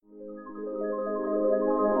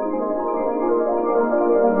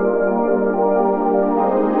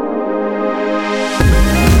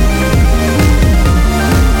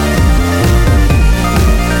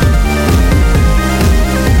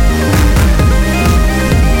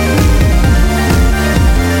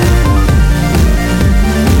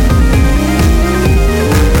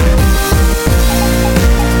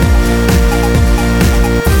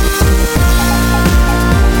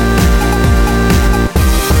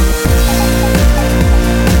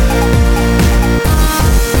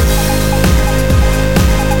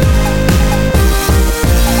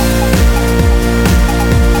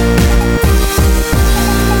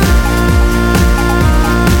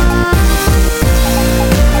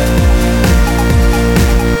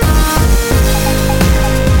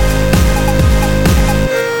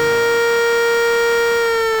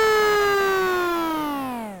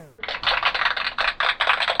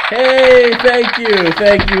Thank you,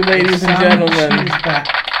 ladies and gentlemen.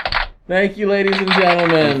 Thank you, ladies and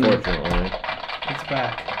gentlemen. Unfortunately. It's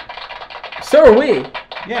back. So are we.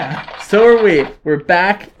 Yeah. So are we. We're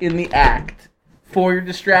back in the act. For your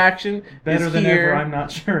distraction, Better is than here. ever. I'm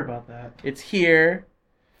not sure about that. It's here.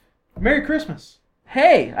 Merry Christmas.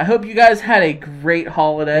 Hey, I hope you guys had a great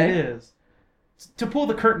holiday. It is. To pull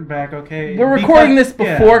the curtain back, okay? We're recording this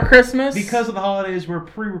before Christmas. Because of the holidays, we're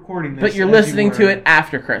pre-recording this. But you're as listening you to were. it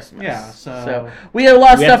after Christmas. Yeah, so we have a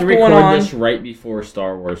lot of We stuff have to going record on. this right before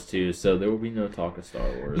Star Wars 2, so there will be no talk of Star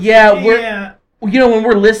Wars. Yeah, when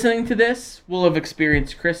we're listening to this, we'll have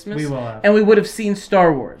experienced Christmas. We will have. And we would have seen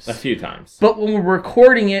Star Wars. A few times. But when we're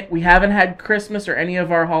recording it, we haven't had Christmas or any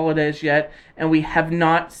of our holidays yet, and we have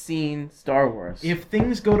not seen Star Wars. If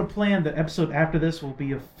things go to plan, the episode after this will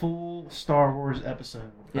be a full Star Wars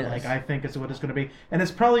episode. Yes. Like, I think is what it's going to be. And it's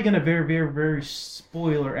probably going to be a very, very, very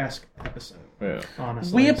spoiler-esque episode. Yeah.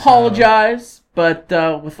 Honestly. We apologize, but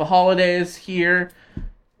with the holidays here,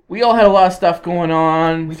 we all had a lot of stuff going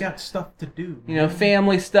on. We got stuff to do. You know,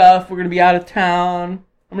 family stuff. We're going to be out of town.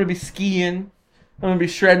 I'm going to be skiing. I'm going to be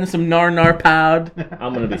shredding some nar pound.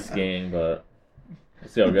 I'm going to be skiing, but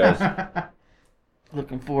let's see how it goes.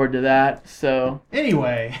 Looking forward to that. So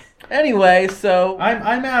Anyway, so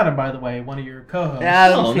I'm Adam, by the way, one of your co-hosts.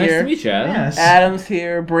 Adam's Oh, nice here. to meet you, Adam. Yes. Adam's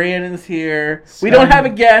here. Brandon's here. We Scotty- don't have a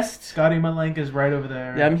guest. Scotty Malenka is right over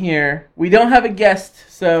there. Yeah, I'm here. We don't have a guest.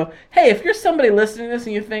 So, hey, if you're somebody listening to this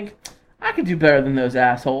and you think, I could do better than those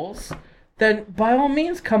assholes, then by all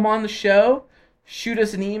means, come on the show. Shoot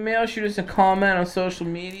us an email. Shoot us a comment on social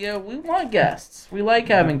media. We want guests. We like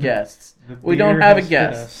having guests. The We beer don't have a has hit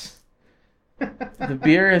guest. us. The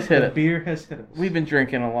beer has hit The it. beer has hit us. We've been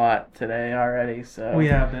drinking a lot today already, so We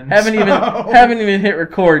have been. haven't So- even hit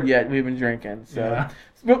record yet. We've been drinking. So, Yeah.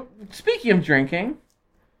 But speaking of drinking,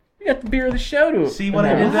 we got the beer of the show to See what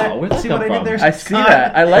I did there? Wow, where'd that See what come I did from? there? I see Scott?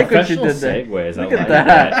 that. I like what you Professional did there. segues. Look I at like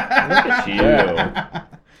that. Look at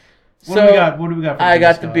you. What do we got? What do we got for I you,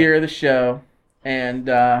 got the Scott? beer of the show, and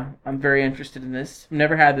I'm very interested in this. I've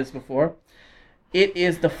never had this before. It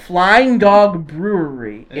is the Flying Dog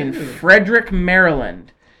Brewery in Ooh. Frederick,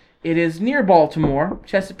 Maryland. It is near Baltimore,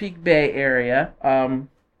 Chesapeake Bay area.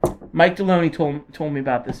 Mike Deloney told me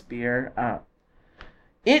about this beer.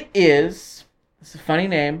 It's a funny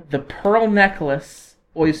name, the Pearl Necklace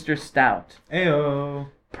Oyster Stout. Ayo.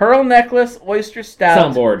 Pearl Necklace Oyster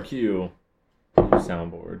Stout. Soundboard, cue.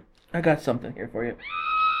 Soundboard. I got something here for you.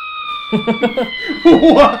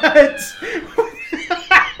 What?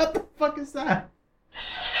 What the fuck is that?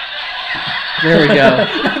 There we go.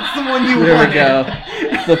 That's the one you There wanted. we go.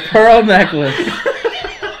 The Pearl Necklace.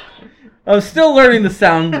 I'm still learning the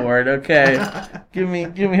soundboard, okay? Give me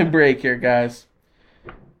a break here, guys.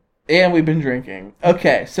 And we've been drinking.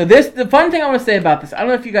 Okay, so the fun thing I want to say about this, I don't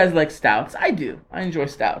know if you guys like stouts. I do. I enjoy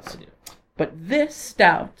stouts. I do. But this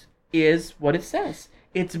stout is what it says.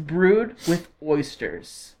 It's brewed with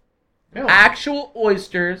oysters. Really? Actual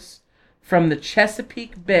oysters from the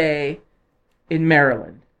Chesapeake Bay in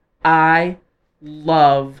Maryland. I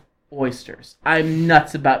love oysters. I'm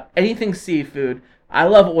nuts about anything seafood. I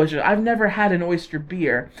love oysters. I've never had an oyster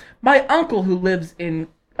beer. My uncle, who lives in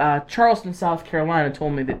Charleston, South Carolina,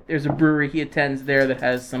 told me that there's a brewery he attends there that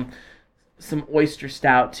has some oyster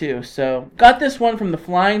stout too. So got this one from the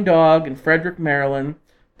Flying Dog in Frederick, Maryland.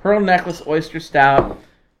 Pearl Necklace Oyster Stout.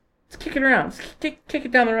 Let's kick it around. Let's kick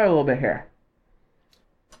it down the road a little bit here.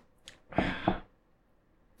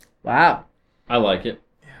 Wow. I like it.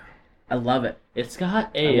 I love it. It's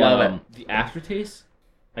got I love the aftertaste.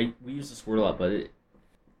 We use this word a lot, but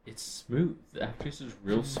it's smooth. The aftertaste is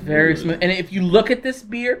real smooth. Very smooth. And if you look at this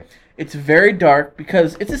beer, it's very dark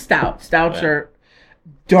because it's a stout. Stouts are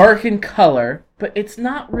dark in color, but it's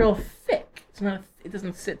not real thick. It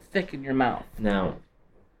doesn't sit thick in your mouth. Now,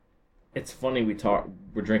 it's funny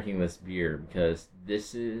we're drinking this beer because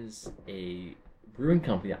this is a brewing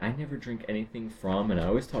company I never drink anything from, and I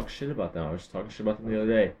always talk shit about them. I was talking shit about them the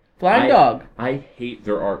other day. Flying Dog. I hate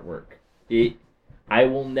their artwork. I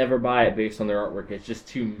will never buy it based on their artwork. It's just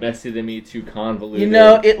too messy to me, too convoluted. You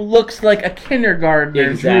know, it looks like a kindergartner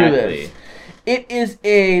drew Exactly. this. It is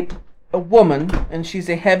a woman, and she's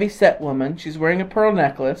a heavy-set woman. She's wearing a pearl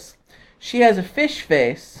necklace. She has a fish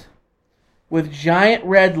face with giant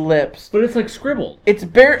red lips. But it's like scribbled. It's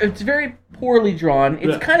very poorly drawn. It's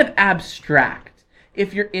Yeah. kind of abstract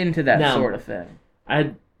if you're into that Now, sort of thing.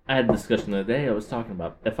 I had a discussion the other day. I was talking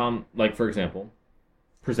about if I'm, like, for example,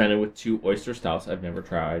 presented with two oyster stouts I've never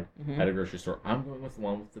tried at a grocery store, I'm going with the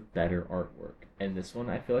one with the better artwork. And this one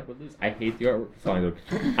I feel like would lose. I hate the artwork.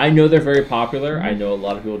 I know they're very popular. I know a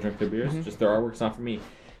lot of people drink their beers. Just their artwork's not for me.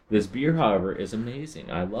 This beer, however, is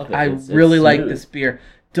amazing. I love it. I It's really like smooth. this beer.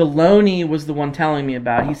 Deloney was the one telling me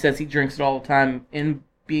about it. He says he drinks it all the time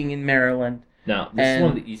being in Maryland. Now, this is And-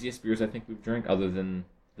 one of the easiest beers I think we've drank, other than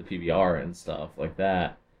the PBR and stuff like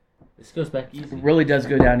that. This goes back easy. It really does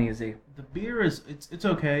go down easy. The beer is it's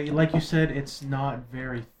okay. Like you said, it's not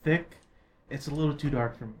very thick. It's a little too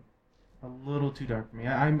dark for me. A little too dark for me.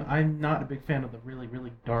 I'm not a big fan of the really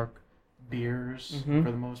dark beers Mhm.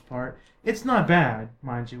 for the most part. It's not bad,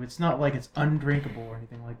 mind you. It's not like it's undrinkable or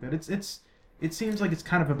anything like that. It seems like it's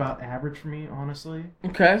kind of about average for me, honestly.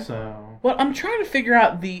 Okay. So, Well, I'm trying to figure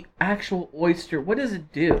out the actual oyster. What does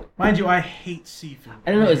it do? mind you, I hate seafood.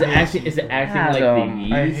 I don't know. Is it hate acting seafood. like Adam, the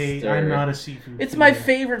yeast? I hate. or- I'm not a seafood. It's food. my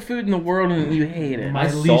favorite food in the world, and you hate it. My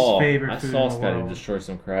least favorite I food saw in the Scotty world. destroy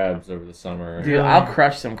some crabs over the summer. Dude, Really? I'll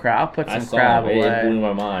crush some crab. I'll put I some saw crab it. It blew away.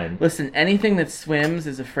 my mind. Listen, anything that swims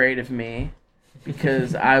is afraid of me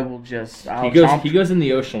because I'll He goes. chomp. He goes in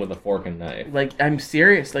the ocean with a fork and knife. Like, I'm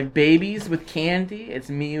serious. Like, babies with candy, it's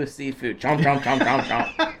me with seafood. Chomp, chomp, chomp, chomp,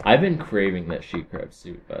 chomp. I've been craving that sheet crab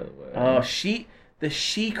soup, by the way. Oh, the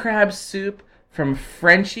she crab soup from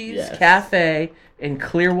Frenchie's Yes. Cafe in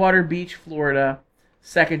Clearwater Beach, Florida.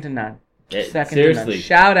 Second to none. Second seriously, to none.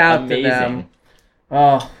 Shout out amazing. to them.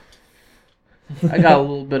 Oh, I got a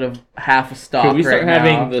little bit of half a stock Can we start right now.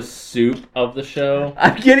 having the soup of the show?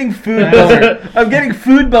 I'm getting food boners. I'm getting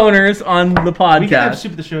food boners on the We can have podcast.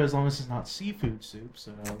 soup of the show as long as it's not seafood soup.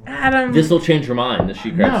 So Adam, This will change your mind. The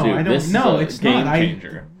sheet crab No, soup. I don't- This no, is a it's game not.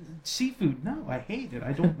 changer. seafood, no, I hate it.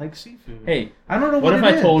 I don't like seafood. Hey, I don't know what what if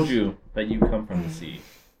it I told is. you that you come from the sea?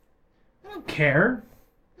 I don't care.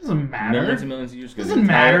 It doesn't matter. Millions and millions of years ago, Doesn't the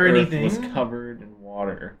entire matter Earth anything. was covered in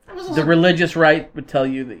water. the religious right would tell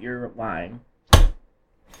you that you're lying.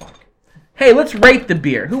 Hey, let's rate the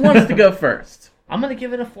beer. Who wants to go first? I'm gonna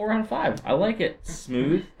give it a 4 out of 5. I like it.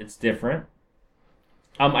 Smooth. It's different.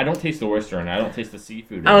 I don't taste the oyster and I don't taste the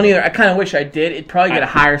seafood. I don't either. I kind of wish I did. It'd probably get a I-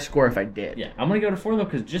 higher score if I did. Yeah, I'm gonna go to 4 though,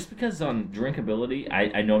 because on drinkability,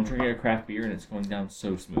 I know I'm drinking a craft beer and it's going down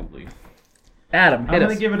so smoothly. Adam, I'm hit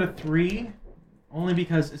gonna us. give it a 3, only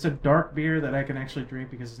because it's a dark beer that I can actually drink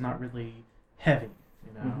because it's not really heavy,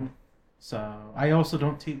 you know. Mhm. So I also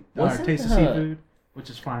don't Wasn't taste the the- seafood, which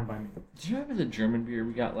is fine by me. Do you remember the German beer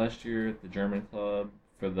we got last year at the German club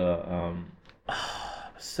for the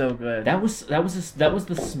So good. that was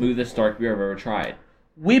the smoothest dark beer I've ever tried.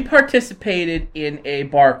 We participated in a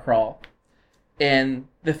bar crawl, and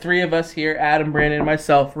the three of us here, Adam, Brandon, and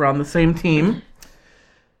myself, were on the same team.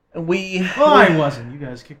 We. Well, I wasn't. You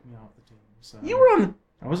guys kicked me off the team. So You were on the.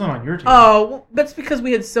 I wasn't on your team. Oh, well, that's because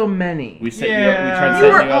we had so many. We set you up. We tried Yeah. setting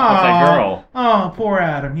You were- you up with that girl. Oh, poor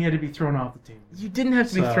Adam. He had to be thrown off the team. You didn't have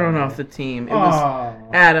to be So- thrown off the team. It was Oh.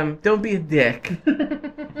 Adam. Don't be a dick.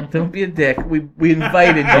 Don't be a dick. We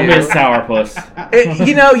invited Don't you. be a sourpuss.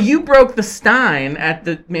 You broke the stein at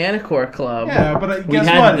the Manicure Club. Yeah, but We guess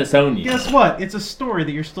had what? to disown you. Guess what? It's a story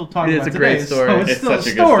that you're still talking It is about a great today, story. So it's, It's still such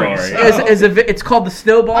a a good story. story. So It's called the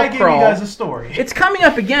Snowball I gave Crawl. you guys a story. It's coming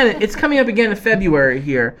up again. It's coming up again in February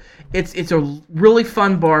here. It's a really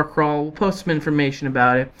fun bar crawl. We'll post some information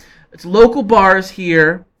about it. It's local bars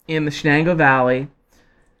here in the Shenango Valley.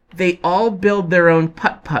 They all build their own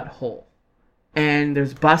putt-putt hole. And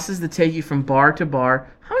there's buses that take you from bar to bar.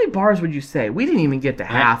 How many bars would you say? We didn't even get to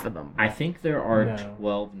half of them. I think there are No.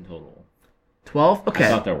 12 in total. 12? I Okay.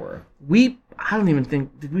 thought there were. I don't even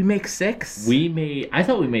think, did we make 6? I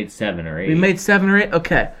thought we made 7 or 8. We made 7 or 8?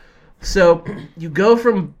 Okay. So you go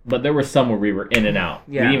from, But there were some where we were in and out.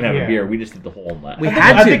 Yeah. We didn't even have Yeah. a beer. We just did the whole and left. We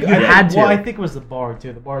had to. You had to. Well, I think it was the bar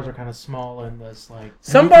too. The bars are kind of small and this like.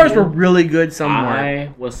 Some bars were really good, some weren't. I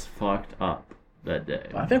was fucked up that day.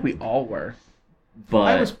 I think we all were.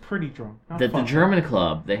 But I was pretty drunk. Not the fucked up. German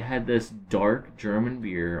club, they had this dark German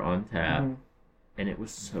beer on tap, Mhm. and it was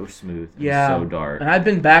so smooth and Yeah. so dark. And I've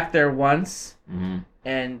been back there once, hmm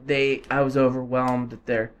and I was overwhelmed at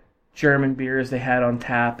their German beers they had on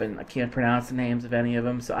tap, and I can't pronounce the names of any of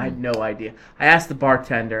them, so I had no idea. I asked the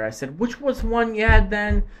bartender, I said, which was one you had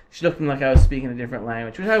then? She looked at me like I was speaking a different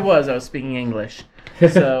language, which I was speaking English.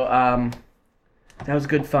 So, that was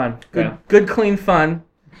good fun. Good clean fun.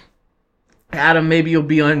 Adam, maybe you'll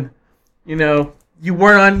be on, you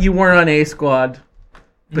weren't on A Squad.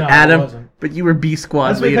 But No, Adam, I wasn't. but you were B Squad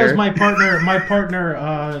That's leader. because my partner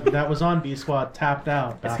that was on B Squad tapped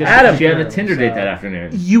out. It's Adam. because she had a Tinder date that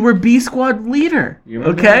afternoon. You were B Squad leader. You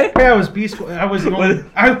remember Okay? Yeah, I was B Squad. I was the only,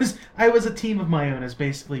 I was a team of my own. Is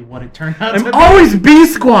basically what it turned out to I'm be. always B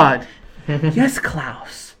Squad. Yes,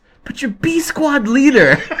 Klaus. But you're B Squad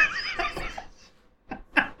leader.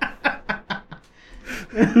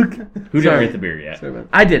 Who didn't Sorry. rate the beer yet?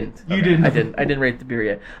 I didn't. You didn't. I didn't rate the beer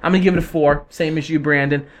yet. I'm gonna give it a 4, same as you,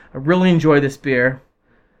 Brandon. I really enjoy this beer.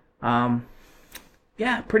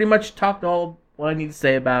 Yeah, pretty much talked all what I need to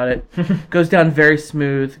say about it. Goes down very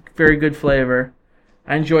smooth, very good flavor.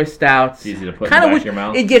 I enjoy stouts. It's easy to put in the Kinda back wish of your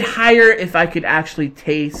mouth. it'd get higher if I could actually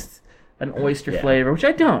taste an oyster flavor, which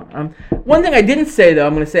I don't. One thing I didn't say though,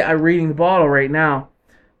 I'm going to say I'm reading the bottle right now.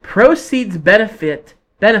 Proceeds benefit,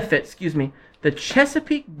 the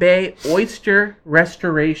Chesapeake Bay Oyster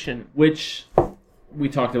Restoration. Which we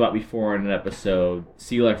talked about before in an episode.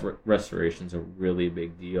 Sea life restoration is a really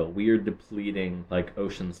big deal. We are depleting like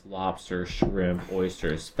ocean's lobster, shrimp,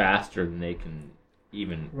 oysters faster than they can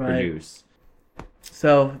even produce.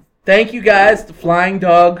 So thank you guys to Flying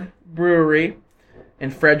Dog Brewery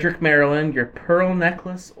in Frederick, Maryland. Your Pearl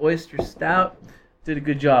Necklace Oyster Stout did a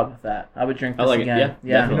good job with that. I would drink this like it. again. Yeah, You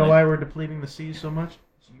definitely. know why we're depleting the seas so much?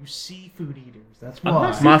 You seafood eaters. That's I'm why.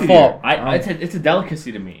 not a My seafood fault. eater. It's a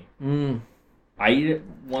delicacy to me. I eat it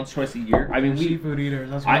once, twice a year. I mean, Seafood eaters.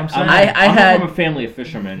 That's what I, I'm saying. I I'm from a family of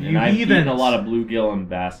fishermen, and You I've eaten heathens. a lot of bluegill and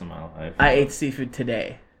bass in my life. I ate seafood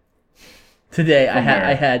today. Today I From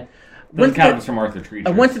where? had Those went to cows the- from Arthur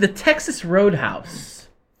Treacher's. I went to the Texas Roadhouse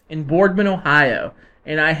in Boardman, Ohio,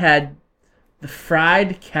 and I had the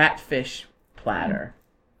fried catfish platter.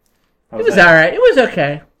 How It was that? all right. It was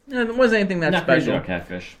okay. It wasn't anything that Not crazy special. about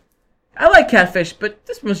catfish. I like catfish, but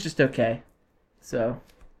this one was just okay. So,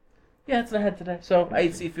 yeah, that's what I had today. So I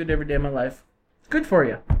eat seafood every day of my life. Good for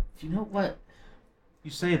you. Do you know what?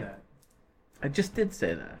 You say that. I just did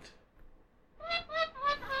say that.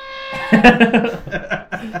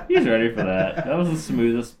 He's ready for that. That was the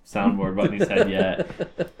smoothest soundboard button he's had yet.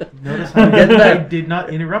 Notice how Get I that. did not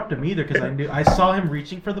interrupt him either because I saw him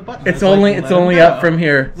reaching for the button. It's I was only like, it's let him only go. up from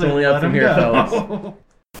here. It's Like, only up let from him here, go. fellas.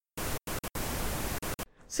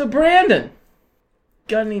 So Brandon,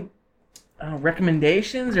 got any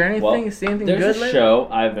recommendations or anything? Well, You see anything there's good a lately? show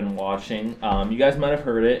I've been watching. You guys might have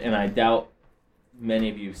heard it, and I doubt many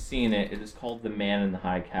of you have seen it. It is called The Man in the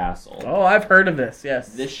High Castle. Oh, I've heard of this.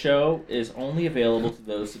 Yes. This show is only available to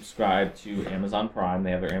those subscribed to Amazon Prime.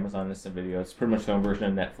 They have their Amazon Instant Video. It's pretty much their own version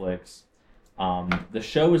of Netflix. The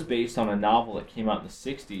show is based on a novel that came out in the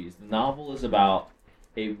 60s. The novel is about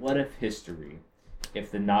a what-if history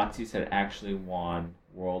if the Nazis had actually won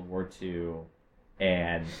World War II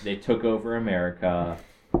and they took over America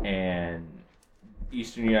and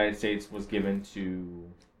Eastern United States was given to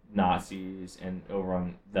Nazis, and over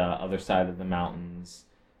on the other side of the mountains,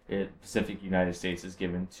 Pacific United States is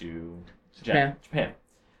given to Japan.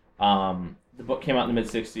 The book came out in the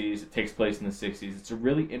mid-'60s. It takes place in the 60s. It's a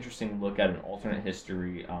really interesting look at an alternate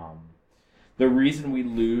history. The reason we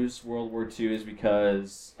lose World War II is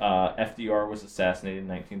because FDR was assassinated in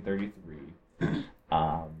 1933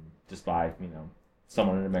 just by,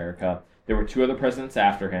 someone in America. There were 2 other presidents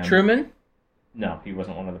after him. Truman? No, he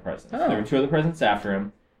wasn't one of the presidents. Oh. There were 2 other presidents after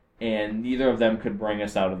him, and neither of them could bring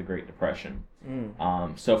us out of the Great Depression.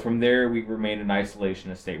 So from there, we remained an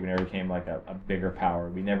isolationist state. We never became like a bigger power.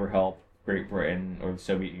 We never helped Great Britain or the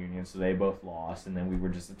Soviet Union, so they both lost, and then we were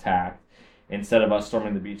just attacked. Instead of us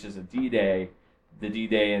storming the beaches of D-Day, the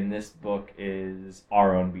D-Day in this book is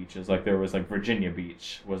our own beaches. Like, there was, Virginia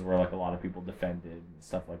Beach was where, a lot of people defended and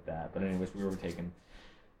stuff like that. But anyways, we were taken.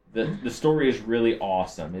 The story is really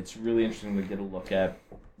awesome. It's really interesting to get a look at,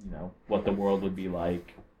 what the world would be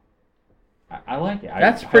like. I like it.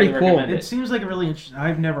 That's I pretty highly cool. recommend It seems like a really interesting.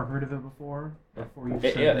 I've never heard of it before. You've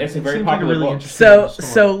said that. It's a It very seems like popular really book. interesting So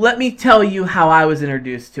story. let me tell you how I was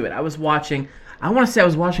introduced to it. I was watching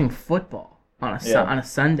football on a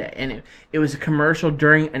Sunday, and it was a commercial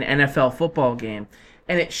during an NFL football game,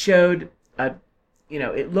 and it showed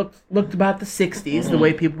it looked about the 60s, the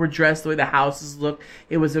way people were dressed, the way the houses looked.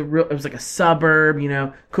 It was like a suburb,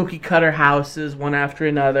 cookie cutter houses, one after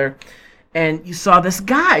another. And you saw this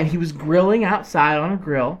guy, and he was grilling outside on a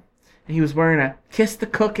grill, and he was wearing a Kiss the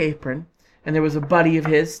Cook apron, and there was a buddy of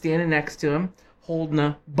his standing next to him, holding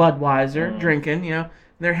a Budweiser, drinking, and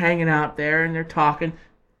they're hanging out there, and they're talking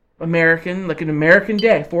like an American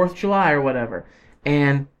day, 4th of July or whatever,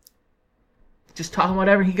 and just talking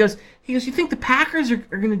whatever. He goes, you think the Packers are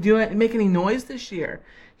going to do it and make any noise this year?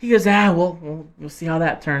 He goes, we'll see how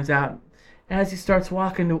that turns out. As he starts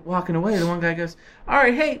walking away, the one guy goes, all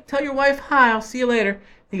right, hey, tell your wife hi, I'll see you later.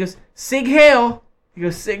 He goes, Sig Heil. He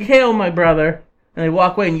goes, Sig Heil, my brother. And they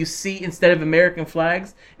walk away, and you see, instead of American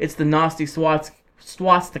flags, it's the Nazi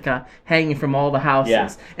swastika hanging from all the houses. Yeah.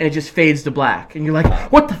 And it just fades to black. And you're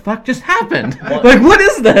like, what the fuck just happened? What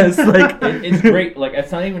is this? It's great.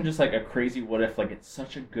 It's not even just a crazy what if. It's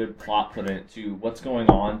such a good plot put into what's going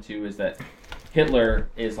on too. Is that Hitler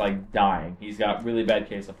is like dying. He's got really bad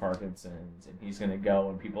case of Parkinson's, and he's gonna go,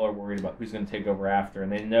 and people are worried about who's gonna take over after,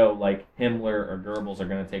 and they know like Himmler or Goebbels are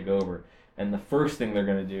gonna take over, and the first thing they're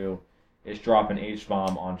gonna do is drop an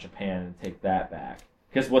H-bomb on Japan and take that back.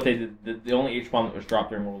 Because what they did, the only H-bomb that was dropped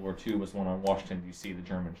during World War II was one on Washington, D.C. The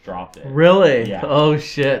Germans dropped it. Really? Yeah. Oh,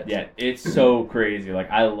 shit. Yeah, it's so crazy.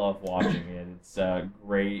 Like, I love watching it. It's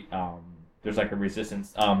great. There's like a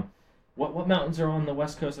resistance. What mountains are on the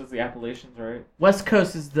west coast? That's the Appalachians, right? West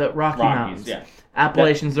Coast is the Rocky Mountains. Yeah.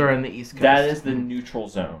 Appalachians are on the East Coast. That is the neutral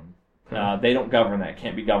zone. They don't govern that. It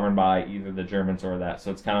can't be governed by either the Germans or that.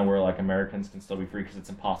 So it's kind of where like Americans can still be free because it's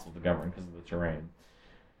impossible to govern because of the terrain.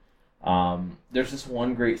 There's this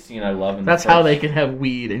one great scene I love. That's how they can have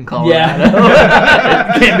weed in Colorado.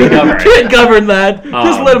 Yeah. Can't be governed. Can't govern that.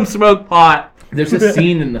 Just let them smoke pot. There's a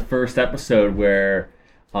scene in the first episode where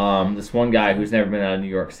this one guy who's never been out of New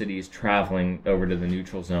York City is traveling over to the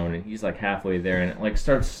neutral zone, and he's like halfway there, and it like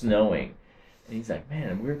starts snowing. And he's like, man,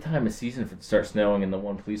 a weird time of season for it to start snowing. And the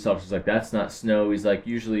one police officer's like, that's not snow. He's like,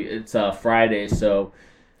 usually it's Friday, so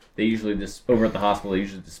they usually over at the hospital, they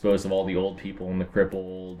usually dispose of all the old people and the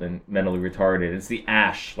crippled and mentally retarded. It's the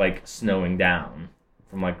ash like snowing down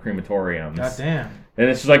from like crematoriums. God damn. And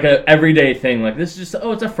it's just like a everyday thing. Like this is just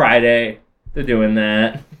it's a Friday. They're doing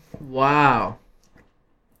that. Wow.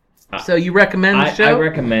 So you recommend the show? I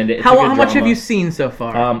recommend it. It's how much have you seen so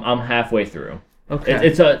far? I'm halfway through. Okay.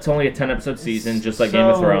 It's only a 10-episode season, just like Game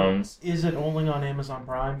of Thrones. Is it only on Amazon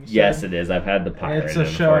Prime? You said? Yes, it is. I've had the pirate. It's a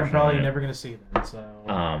show I'm probably never going to see then. So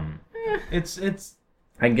it's.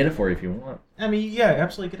 I can get it for you if you want. I mean, yeah,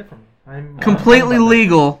 absolutely get it from me. I'm completely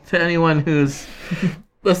legal to anyone who's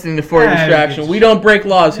listening to For Distraction. We don't break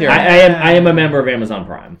laws here. I am a member of Amazon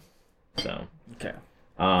Prime. So okay.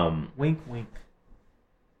 Wink, wink.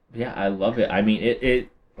 Yeah, I love it. I mean,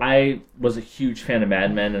 I was a huge fan of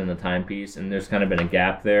Mad Men and the timepiece, and there's kind of been a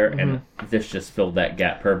gap there, and this just filled that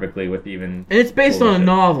gap perfectly with even... And it's based on a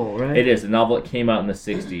novel, right? It is. A novel that came out in the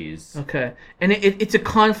 60s. Okay. And it's a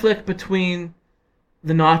conflict between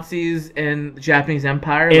the Nazis and the Japanese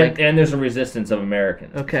Empire? And there's a resistance of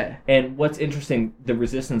Americans. Okay. And what's interesting, the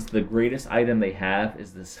resistance, the greatest item they have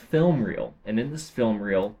is this film reel. And in this film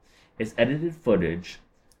reel is edited footage,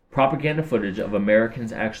 propaganda footage of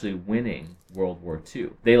Americans actually winning World War II.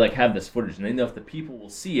 They have this footage, and they know if the people will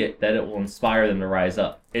see it, that it will inspire them to rise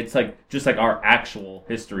up. It's just like our actual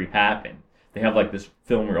history happened. They have this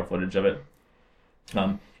film reel footage of it.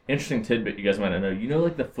 Interesting tidbit you guys might not know. You know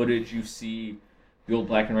the footage you see, the old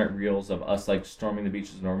black and white reels of us storming the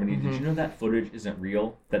beaches of Normandy? Did you know that footage isn't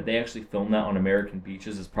real? That they actually filmed that on American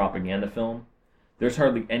beaches as propaganda film? There's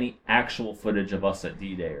hardly any actual footage of us at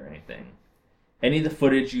D-Day or anything. Any of the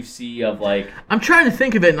footage you see of I'm trying to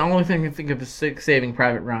think of it, and the only thing I can think of is Saving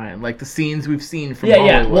Private Ryan, the scenes we've seen from Hollywood.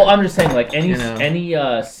 Yeah. Well, I'm just saying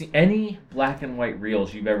any black and white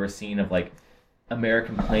reels you've ever seen of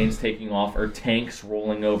American planes taking off or tanks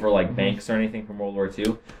rolling over banks or anything from World War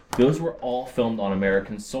II, those were all filmed on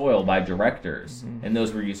American soil by directors, and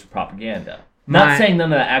those were used for propaganda. Not saying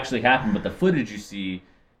none of that actually happened, but the footage you see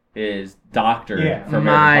is doctored for American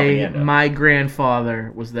propaganda. My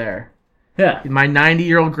grandfather was there. Yeah. My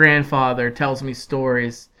 90-year-old grandfather tells me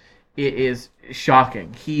stories. It is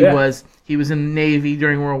shocking. He was in the Navy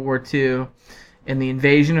during World War II. In the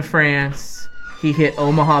invasion of France, he hit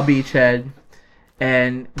Omaha beachhead,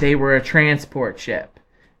 and they were a transport ship,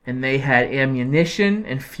 and they had ammunition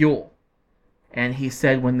and fuel. And he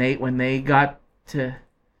said when they got to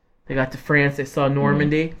France, they saw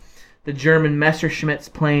Normandy. The German Messerschmitt's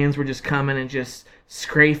planes were just coming and just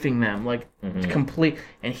scraping them complete.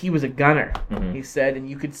 And he was a gunner, he said, and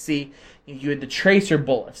you could see you had the tracer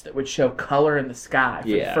bullets that would show color in the sky for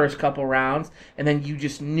the first couple rounds, and then you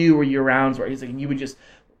just knew where your rounds were. He's like, and you would just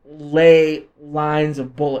lay lines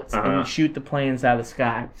of bullets and you'd shoot the planes out of the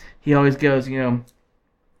sky. He always goes,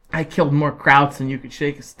 I killed more Krauts than you could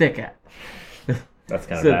shake a stick at. That's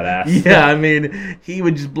kind of badass. Yeah, I mean, he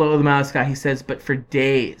would just blow them out of the sky. He says, but for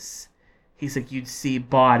days, he's like, you'd see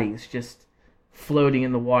bodies just floating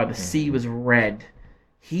in the water. The sea was red.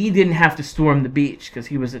 He didn't have to storm the beach because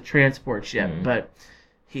he was a transport ship, but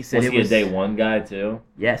he said was he a day one guy too?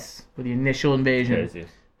 Yes, with the initial invasion. Crazy.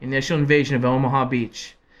 Initial invasion of Omaha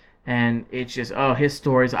Beach. And it's just, his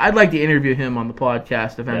stories. I'd like to interview him on the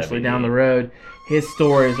podcast eventually down the road. His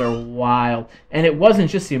stories are wild. And it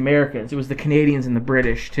wasn't just the Americans. It was the Canadians and the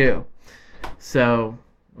British, too. So,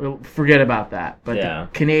 forget about that. But the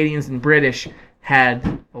Canadians and British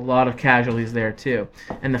had a lot of casualties there, too.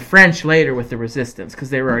 And the French later with the resistance,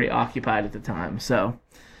 because they were already occupied at the time. So,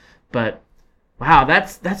 but, wow,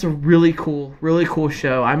 that's a really cool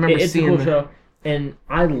show. I remember seeing show. And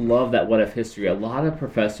I love that what if history. A lot of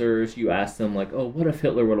professors, you ask them like, "Oh, what if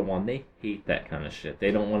Hitler would have won?" They hate that kind of shit. They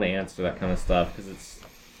don't want to answer that kind of stuff because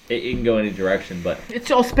it can go any direction. But It's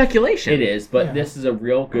all speculation. it is. But Yeah. this is a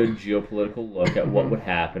real good geopolitical look at what would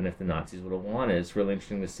happen if the Nazis would have won. It's really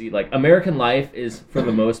interesting to see. Like American life is for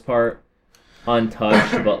the most part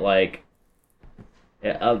untouched, but like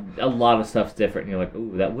a lot of stuff's different. And you're like,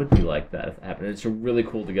 "Ooh, that would be like that if it happened." It's really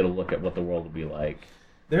cool to get a look at what the world would be like.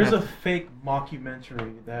 There's a fake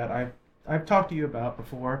mockumentary that I've talked to you about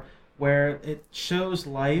before, where it shows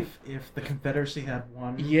life if the Confederacy had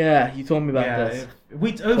won. Yeah, you told me about Yeah, this.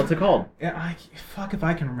 What's it called? Yeah, fuck if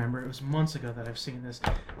I can remember. It was months ago that I've seen this.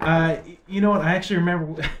 You know what? I actually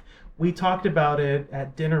remember we talked about it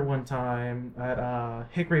at dinner one time at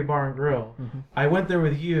Hickory Bar and Grill. Mm-hmm. I went there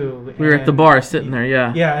with you. We were at the bar sitting there,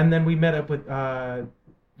 yeah. Yeah, and then we met up with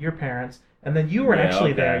your parents, and then you were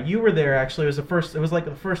actually okay. there. You were there actually. It was like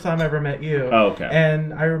the first time I ever met you. Oh, okay.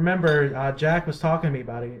 And I remember Jack was talking to me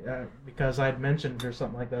about it because I'd mentioned it or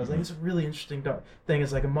something like that. I was like, it's a really interesting thing.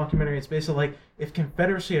 It's like a mockumentary. It's basically like if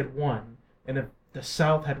Confederacy had won and if the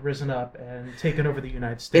South had risen up and taken over the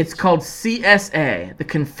United States. It's called CSA, the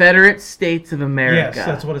Confederate States of America. Yes,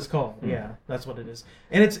 that's what it's called. Yeah, that's what it is.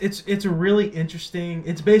 And it's a really interesting.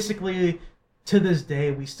 It's basically, to this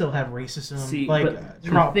day, we still have racism. See, like but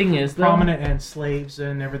the thing is, though, prominent and slaves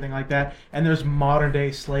and everything like that. And there's modern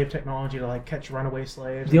day slave technology to like catch runaway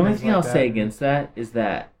slaves. the and only things thing like I'll that. say against that is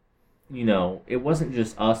that, you know, it wasn't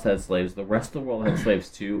just us that had slaves. The rest of the world had slaves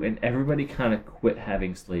too, and everybody kind of quit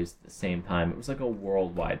having slaves at the same time. It was like a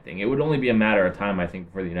worldwide thing. It would only be a matter of time, I think,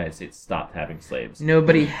 before the United States stopped having slaves.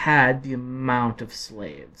 Nobody had the amount of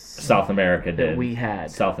slaves South America did. that we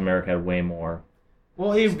had. South America had way more.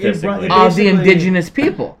 Well, it Statistically. The basically- indigenous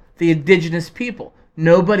people. The indigenous people.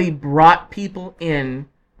 Nobody brought people in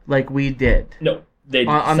like we did No, they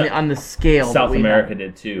on the scale. that South we America had.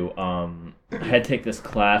 did too. I had to take this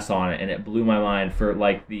class on it, and it blew my mind. For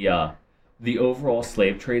like the overall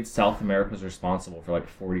slave trade, South America was responsible for like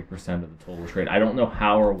 40% of the total trade. I don't know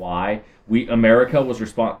how or why. America was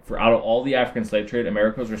for out of all the African slave trade,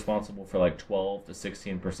 America was responsible for like 12 to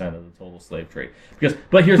 16% of the total slave trade.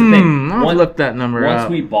 But here's the thing: I'll look that number once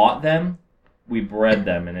up. we bought them, we bred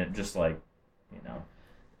them, and it just like, you know.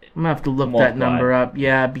 I'm gonna have to look that multiplied. number up.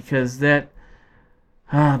 Yeah, because that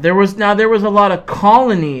there was a lot of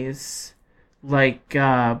colonies like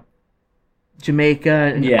Jamaica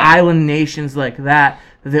and Yeah. island nations like that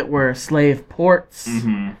were slave ports.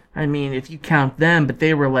 Mm-hmm. I mean, if you count them, but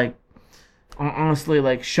they were like honestly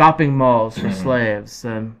like shopping malls for slaves.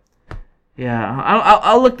 Yeah,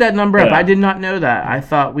 I'll look that number up. Yeah. I did not know that. I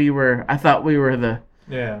thought we were the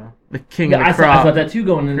king of the I crop. thought that too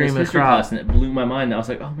going into this Cream of the history crop. class, and it blew my mind. I was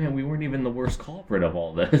like, oh man, we weren't even the worst culprit of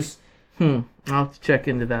all this. I'll have to check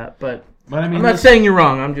into that, but But I mean, I'm not this- saying you're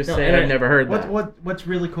wrong. I'm just No, saying and I've never heard that. What's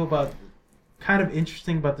really cool about, kind of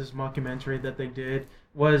interesting about this mockumentary that they did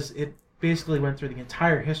was it basically went through the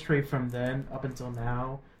entire history from then up until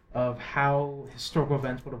now of how historical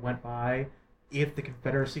events would have went by if the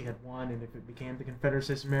Confederacy had won and if it became the Confederate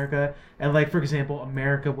States of America. And like, for example,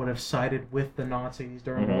 America would have sided with the Nazis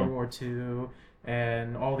during Mhm. World War II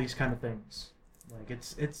and all these kind of things. Like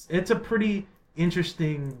it's a pretty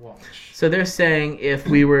interesting watch. So they're saying if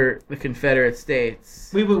we were the Confederate States,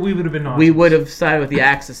 We would have been Nazis. we would have sided with the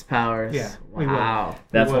Axis powers. Yeah, we would. Wow.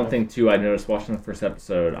 That's We one will. thing too. I noticed watching the first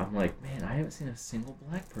episode. I'm like, man, I haven't seen a single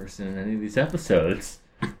black person in any of these episodes.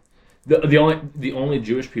 The only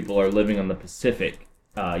Jewish people are living on the Pacific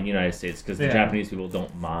United States because the Yeah. Japanese people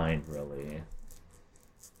don't mind really.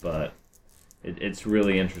 But it's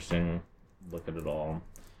really interesting. Look at it all.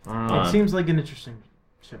 Wow. It seems like an interesting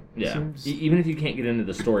show. It Yeah, seems- even if you can't get into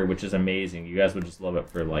the story, which is amazing, you guys would just love it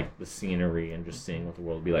for like the scenery and just seeing what the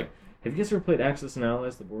world would be like. Have you guys ever played Axis and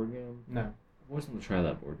Allies, the board game? No. I've always wanted to try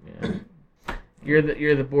that board game. You're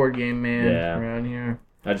the board game man Yeah. around here.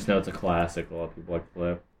 I just know it's a classic. A lot of people like to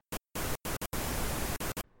play.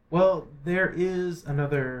 Well, there is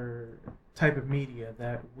another type of media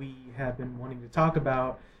that we have been wanting to talk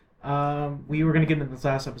about. We were going to get into this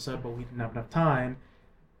last episode, but we didn't have enough time.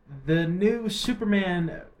 The new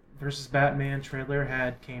Superman versus Batman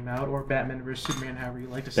trailer came out, or Batman versus Superman, however you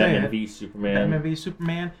like to say Batman it. v Superman. Batman v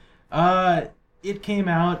Superman. It came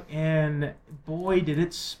out, and boy, did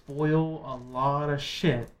it spoil a lot of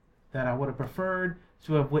shit that I would have preferred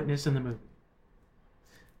to have witnessed in the movie.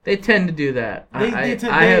 They tend to do that. They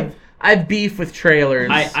I have beef with trailers.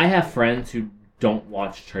 I have friends who don't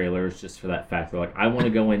watch trailers just for that fact. They're like, I want to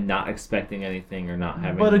go in not expecting anything or not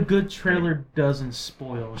having. But a good trailer doesn't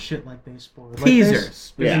spoil shit like they spoil. Like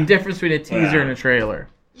Teasers. they- There's Yeah. a difference between a teaser Yeah. and a trailer.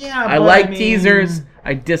 Yeah, I but, like I mean, teasers.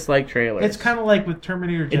 I dislike trailers. It's kind of like with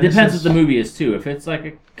Terminator It Genesis. depends what the movie is too. If it's like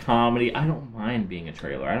a comedy, I don't mind being a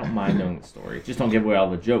trailer. I don't mind knowing the story. Just don't give away all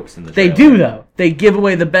the jokes in the They trailer. do though. They give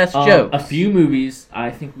away the best jokes. A few movies, I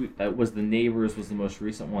think was The Neighbors was the most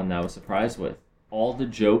recent one that I was surprised with. All the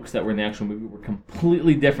jokes that were in the actual movie were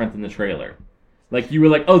completely different than the trailer. Like, you were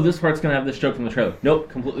like, oh, this part's going to have this joke from the trailer. Nope,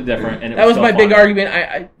 completely different. And that was still my big funny.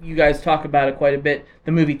 argument. You guys talk about it quite a bit.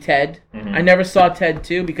 The movie Ted. Mhm. I never saw Ted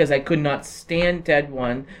 2 because I could not stand Ted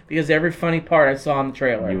 1 because every funny part I saw in the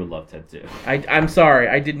trailer. You would love Ted too. I'm sorry.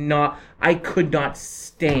 I could not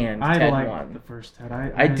stand I Ted liked 1. the first Ted.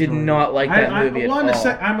 I did enjoyed not it. like that movie at all.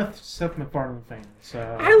 I'm a Seth MacFarlane fan,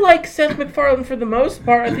 so I like Seth MacFarlane for the most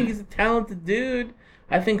part. I think he's a talented dude.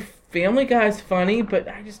 I think Family Guy's funny, but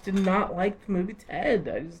I just did not like the movie Ted.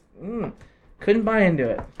 I just couldn't buy into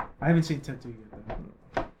it. I haven't seen Ted 2 yet.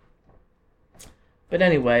 Though. But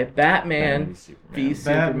anyway, Batman v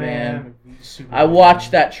Superman. Batman v Superman. I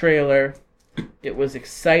watched that trailer. It was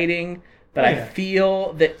exciting, but I Yeah.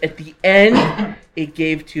 feel that at the end, it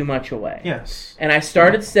gave too much away. Yes. And I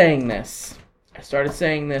started saying this.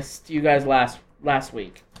 To you guys last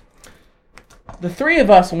week. The three of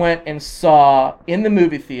us went and saw in the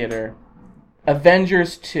movie theater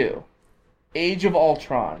Avengers 2, Age of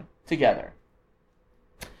Ultron, together.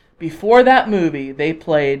 Before that movie, they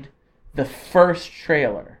played the first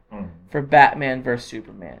trailer for Batman vs.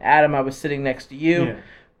 Superman. Adam, I was sitting next to you. Yeah.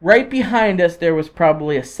 Right behind us, there was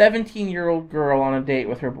probably a 17-year-old girl on a date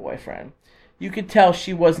with her boyfriend. You could tell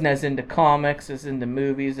she wasn't as into comics, as into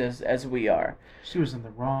movies as we are. She was in the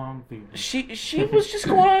wrong theater. She was just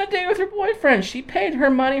going on a date with her boyfriend. She paid her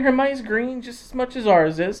money. Her money's green just as much as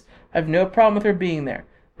ours is. I have no problem with her being there.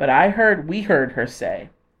 But we heard her say,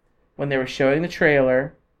 when they were showing the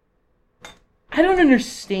trailer, I don't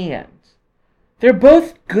understand. They're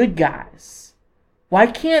both good guys. Why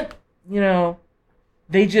can't,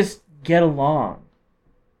 they just get along?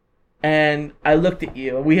 And I looked at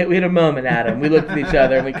you. We had a moment, Adam. We looked at each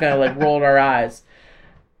other and we kind of like rolled our eyes.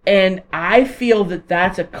 And I feel that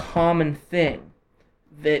that's a common thing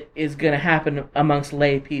that is going to happen amongst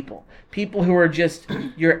lay people. People who are just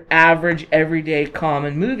your average, everyday,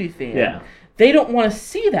 common movie fan. Yeah. They don't want to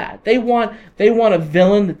see that. They want a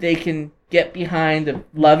villain that they can get behind, of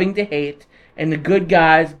loving to hate, and the good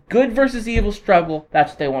guys, good versus evil struggle,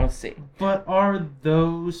 that's what they want to see. But are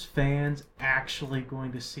those fans actually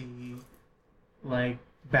going to see, like,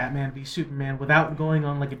 Batman v Superman without going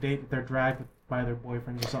on, like, a date that they're dragged by their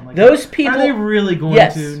boyfriends or something like Those that? people... Are they really going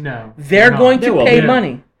yes, to? No. They're going to will. pay Yeah.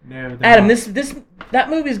 money. No, they're Adam, not. that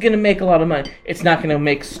movie's going to make a lot of money. It's not going to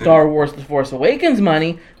make Star Wars The Force Awakens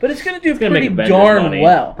money, but it's going to do gonna pretty make Avengers darn money.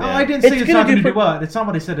 well. Oh, Yeah. I didn't say It's it's gonna not going do to do pre- well. It's not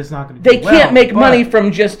what I said. It's not going to They do well. can't make but money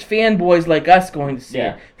from just fanboys like us going to see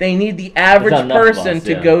Yeah. it. They need the average There's not enough of person us,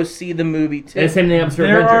 to yeah. go see the movie too. And the same thing happens for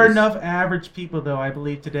There are Avengers. enough average people, though, I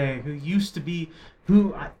believe today, who used to be,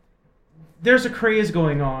 there's a craze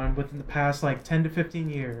going on within the past, like, 10 to 15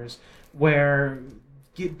 years where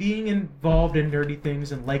being involved in nerdy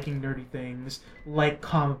things and liking nerdy things, like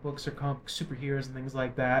comic books or comic superheroes and things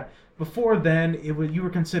like that, before then, you were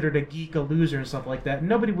considered a geek, a loser, and stuff like that. And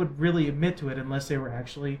nobody would really admit to it unless they were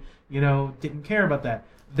actually, didn't care about that.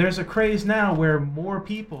 There's a craze now where more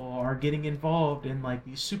people are getting involved in, like,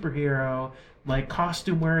 these superhero, like,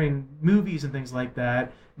 costume-wearing movies and things like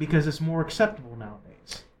that because it's more acceptable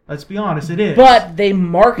nowadays. Let's be honest, it is. But they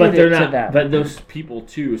market But they're it to not. them. But those people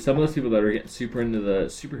too. Some of those people that are getting super into the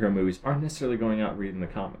superhero movies aren't necessarily going out and reading the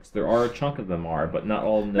comics. There are a chunk of them are, but not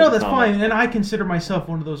all of them. No, that's comics. fine, and I consider myself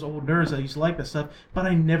one of those old nerds that used to like that stuff, but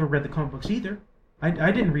I never read the comic books either. I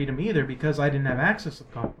didn't read them either because I didn't have access to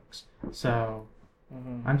the comic books. So,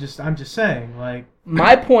 I'm just saying, like...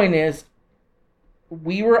 My point is,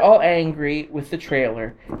 we were all angry with the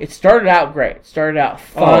trailer. It started out great. It started out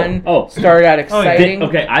fun. Started out exciting.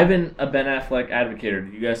 Okay, I've been a Ben Affleck advocate.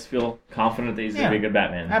 Do you guys feel confident that he's going to be a good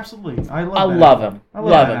Batman? Absolutely. I I love love him. I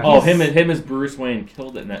Love Ben him. Oh, Affleck. him as Bruce Wayne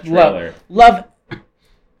killed it in that trailer. Love.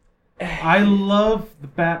 I love the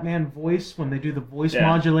Batman voice when they do the voice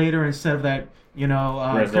modulator instead of that,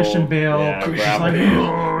 Grizzle. Christian Bale. Yeah, Just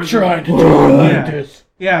like, Trying to yeah. this.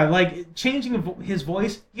 Yeah, like changing his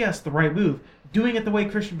voice, yes, the right move. Doing it the way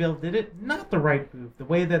Christian Bale did it, not the right move. The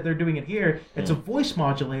way that they're doing it here, it's a voice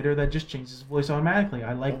modulator that just changes his voice automatically.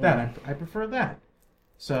 I like that. I prefer that.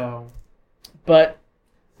 So, But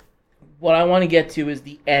what I want to get to is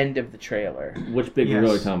the end of the trailer. Which bit Yes. we're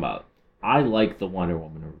really talking about? I like the Wonder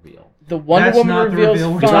Woman reveal. The Wonder That's Woman not the reveal's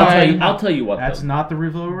reveal we're Because fine. I'll tell you what. that's though. not the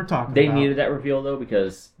reveal we're talking They about. needed that reveal though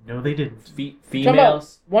because No, they didn't. Talking about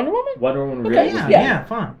females. Wonder Woman? Wonder Woman Okay, reveal. Yeah, Yeah.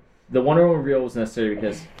 fine. The Wonder Woman reveal was necessary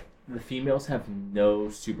because the females have no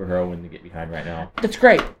superheroine to get behind right now. That's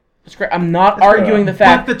great. That's great. I'm not That's arguing the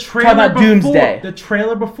fact. But the talking trailer about before, Doomsday. the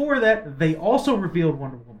trailer before that, they also revealed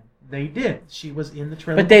Wonder Woman. They did. She was in the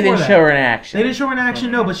trailer. But they before didn't that. show her in action. They didn't show her in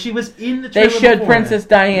action, no, but she was in the They trailer. showed before Princess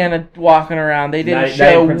Diana walking around. They didn't Not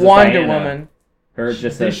show even Princess Wonder Diana. Woman. Her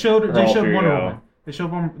just They a showed her Wonder alter ego. Woman. They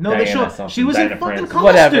showed Wonder. No, Diana they showed. something. She was in Diana fucking Prince. costume.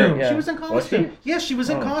 Whatever, yeah. She was in costume. Yes, she was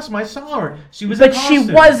in Oh. costume. I saw her. She was in But she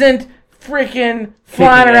costume. wasn't freaking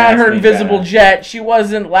flying Kicking around ass, her being invisible badass. jet. She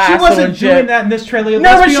wasn't She lassoing wasn't shit. doing that in this trailer. No,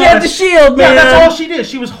 let's but be she had the honest. shield, man. Yeah, that's all she did.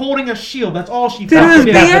 She was holding a shield. That's all she Dude, it was fucking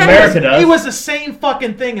did. BS. America does. It was the same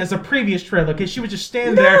fucking thing as the previous trailer. Okay, she was just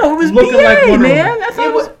standing No, there it was looking BA, like Wonder man. Woman. That's all It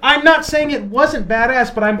it was- I'm not saying it wasn't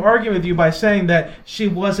badass, but I'm arguing with you by saying that she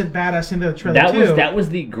wasn't badass in the trailer That was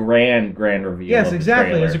the grand reveal. Yes, of the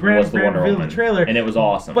exactly. trailer, It was a grand the reveal Wonder of the Woman. trailer. And it was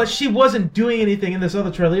awesome. But she wasn't doing anything in this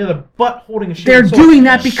other trailer either, but holding a shield. They're So doing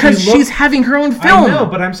that she because looked- she's having her own film. I know,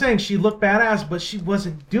 but I'm saying she looked badass, but she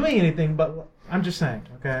wasn't doing anything. But I'm just saying,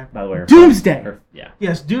 okay? by the way, Doomsday. yeah.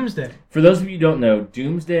 Yes, Doomsday. For those of you who don't know,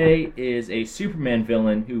 Doomsday is a Superman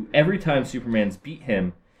villain who every time Superman's beat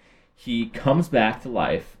him, he comes back to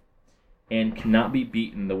life and cannot be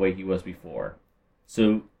beaten the way he was before.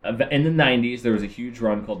 So in the 90s, there was a huge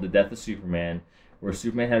run called The Death of Superman, where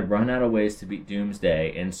Superman had run out of ways to beat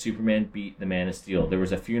Doomsday, and Superman beat the Man of Steel. There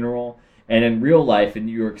was a funeral, and in real life, in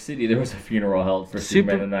New York City, there was a funeral held for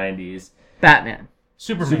Superman in the 90s. Batman.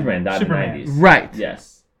 Superman died in the 90s. Right.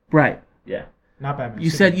 Yes. Right. Yeah. Not Batman.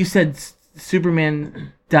 You said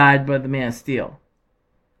Superman died by the Man of Steel.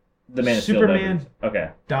 The Man of Steel. Superman Okay.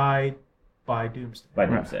 died by Doomsday. By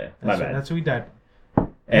Right. Doomsday. My bad. That's who he died by.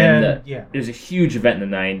 And yeah. it was a huge event in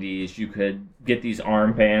the 90s. You could get these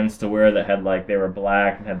armbands to wear that had they were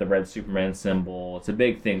black and had the red Superman symbol. It's a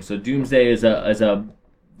big thing. So Doomsday is a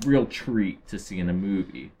real treat to see in a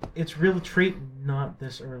movie. It's real treat, not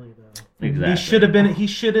this early though. Exactly. He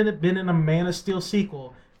should have been in a Man of Steel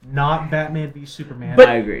sequel, not Batman v Superman. But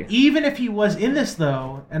I agree. Even if he was in this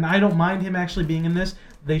though, and I don't mind him actually being in this,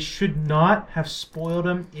 they should not have spoiled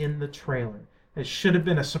him in the trailer. It should have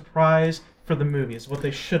been a surprise for the movie. Is what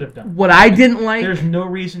they should have done. What I didn't like. There's no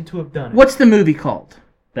reason to have done it. What's the movie called?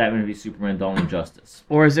 Batman v Superman: Dawn of Justice.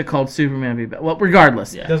 Or is it called Superman v Batman? Well,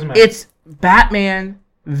 regardless. Yeah. Doesn't matter. It's Batman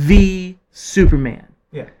v Superman.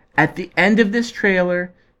 Yeah. At the end of this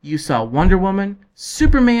trailer, you saw Wonder Woman,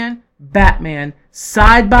 Superman, Batman,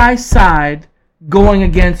 side by side, going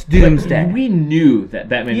against Doomsday. But we knew that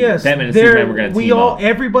Batman and there- Superman were going to team up.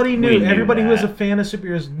 Everybody knew. We knew Everybody who is a that. fan of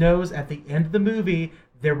superheroes knows at the end of the movie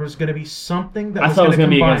there was going to be something that I was thought it was going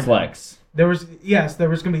to be combine against them. Lex. There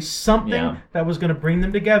was going to be something Yeah. that was going to bring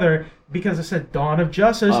them together because I said Dawn of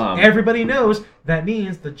Justice. Um, Everybody knows that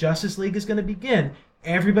means the Justice League is going to begin.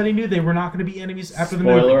 Everybody knew they were not going to be enemies after the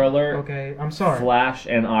movie. Spoiler alert. Okay, I'm sorry. Flash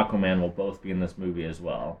and Aquaman will both be in this movie as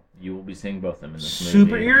well. You will be seeing both of them in this movie.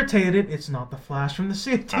 Super irritated. It's not the Flash from the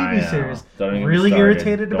I TV know. series. Don't even Really get started.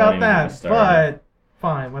 irritated Don't about even get that. started. But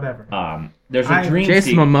fine, whatever. There's a dream Jason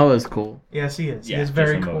sequence. Momoa's cool. Yes, he is. Yeah, he is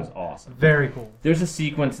very Jason cool. Momoa's awesome. Very cool. There's a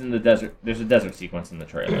sequence in the desert. There's a desert sequence in the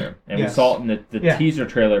trailer, and we Yes. saw it in the Yeah. teaser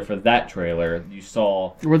trailer for that trailer. You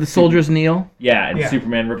saw, Where the soldiers kneel. and Yeah.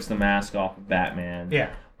 Superman rips the mask off of Batman. Yeah.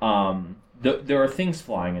 There are things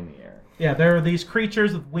flying in the air. Yeah, there are these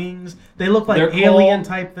creatures with wings. They look like They're alien called-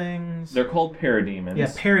 type things. They're called parademons. Yeah,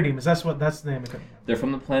 parademons. That's the name of it. They're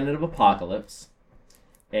from the planet of Apocalypse,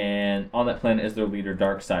 and on that planet is their leader,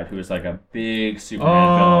 Darkseid, who is like a big Superman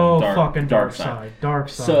Oh, villain. fucking Darkseid. Darkseid.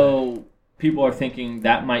 So people are thinking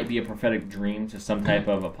that might be a prophetic dream to some type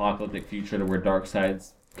of apocalyptic future to where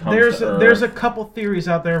Darkseid comes to Earth. There's a couple theories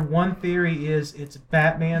out there. One theory is it's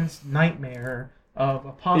Batman's nightmare of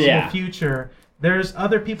a possible future. There's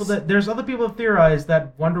other people that theorize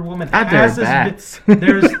that Wonder Woman has this. bats.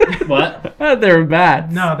 There's What? They're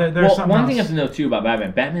bats. no. There's Well, something one else. thing you have to know too about Batman.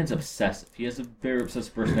 Batman's obsessive. He has a very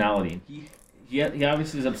obsessive personality. He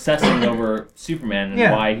obviously is obsessing over Superman and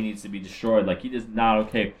Yeah. why he needs to be destroyed. Like, he is not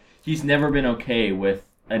okay. He's never been okay with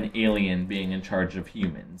an alien being in charge of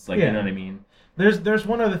humans. Like, you Yeah. know what I mean? There's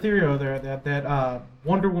one other theory over there that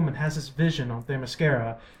Wonder Woman has this vision on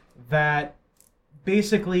Themyscira that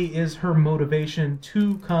basically is her motivation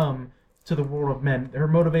to come to the world of men. Her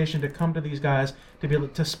motivation to come to these guys to be able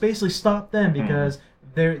to basically stop them because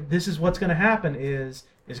this is what's going to happen is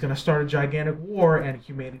going to start a gigantic war and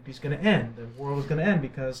humanity's going to end. The world is going to end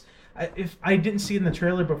because if I didn't see it in the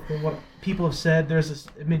trailer, but from what people have said, there's this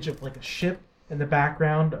image of like a ship in the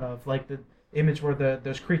background of like the image where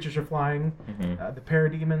those creatures are flying, the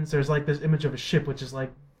parademons. There's like this image of a ship, which is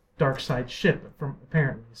like Darkseid's ship, from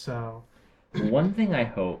apparently. So One thing I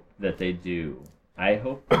hope that they do, I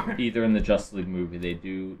hope either in the Justice League movie they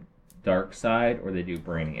do Darkseid or they do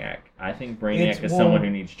Brainiac. I think Brainiac is Well, someone who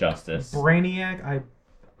needs justice. Brainiac,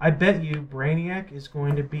 I bet you Brainiac is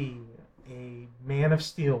going to be a Man of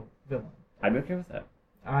Steel villain. I'd be okay with that.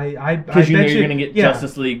 I Because you know bet you're going to get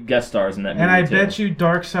Justice League guest stars in that movie, and I too. bet you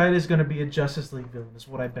Darkseid is going to be a Justice League villain. Is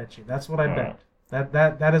what I bet you. That's what I bet.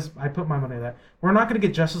 That is. I put my money on that. We're not going to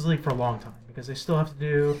get Justice League for a long time because they still have to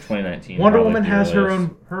do. 2019. Wonder Woman has her Fearless.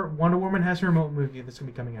 own. Wonder Woman has her own movie that's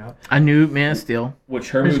going to be coming out. A new Man of Steel. Which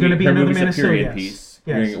her There's movie, gonna be her another movie's Man a of Steel, period yes. piece. Yes.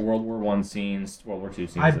 You're going to get World War I scenes, World War II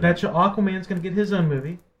scenes. I bet you Aquaman's going to get his own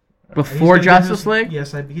movie. Before He's gotta get Justice his- League?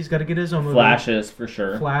 Yes, he's got to get his own movie. Flashes, for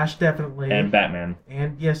sure. Flash, definitely. And Batman.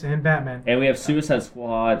 And Batman. And we have Suicide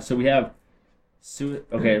Squad. So we have...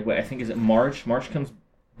 Okay, wait, I think is it March? March comes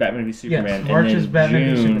Batman v Superman. March and then is Batman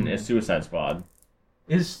v June Superman. is Suicide Squad.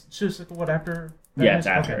 Is Suicide Squad after? Yeah, it's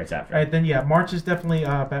Batman? after. Okay. It's after. All right, then March is definitely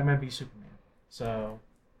Batman v Superman. So,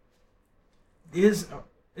 is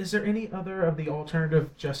there any other of the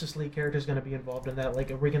alternative Justice League characters going to be involved in that?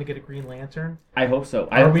 Like, are we going to get a Green Lantern? I hope so.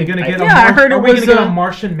 Are we going to get? Yeah, I heard it Are we was, going to get a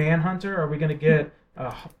Martian Manhunter? Are we going to get?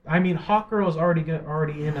 I mean, Hawkgirl is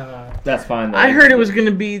already in. That's fine. I heard it was going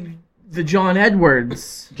to be the John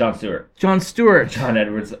Edwards. John Stewart. John Stewart. John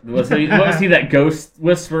Edwards. Was he that ghost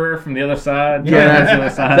whisperer from the other side? Yeah, John from the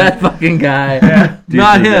other side? that fucking guy. Yeah.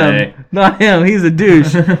 Not Douche of the him. day. Not him. He's a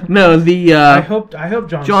douche. No, the I hope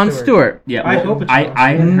John Stewart. Yeah, I well, hope it's I John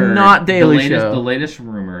Stewart. heard Not Daily Show. The latest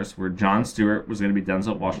rumors were John Stewart was going to be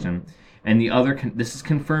Denzel Washington, and the other this is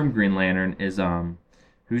confirmed Green Lantern is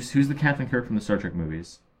who's the Captain Kirk from the Star Trek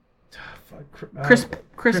movies? Chris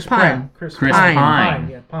Pine. Chris Pine.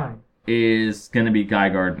 Yeah, Pine. Is going to be Guy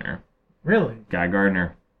Gardner. Really? Guy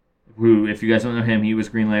Gardner, who, if you guys don't know him, he was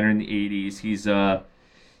Green Lantern in the 80s.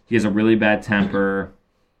 He has a really bad temper,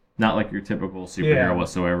 not like your typical superhero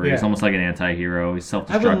whatsoever. He's Yeah. almost like an anti-hero. He's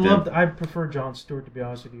self-destructive. I prefer John Stewart, to be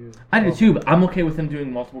honest with you. I do too, but I'm okay with him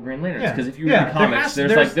doing multiple Green Lanterns because if you read the comics,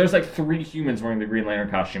 there's like 3 humans wearing the Green Lantern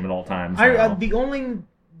costume at all times.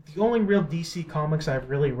 The only real DC comics I've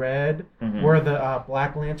really read were the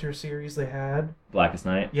Black Lantern series they had. Blackest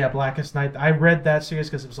Night. Yeah, Blackest Night. I read that series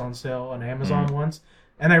because it was on sale on Amazon once,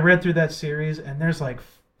 and I read through that series, and there's like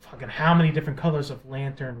fucking how many different colors of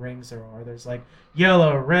lantern rings there are. There's like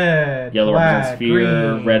yellow, red, Yellow black, represents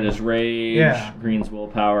fear, green. red is rage, Yeah. green's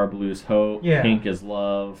willpower, blue's hope, Yeah. pink is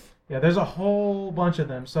love, Yeah, there's a whole bunch of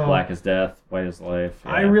them. So black is death, white is life.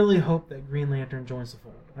 Yeah. I really hope that Green Lantern joins the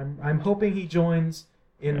fold. I'm hoping he joins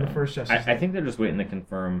in the first Justice League. I think they're just waiting to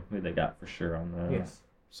confirm who they got for sure on those. Yeah.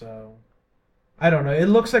 So, I don't know. It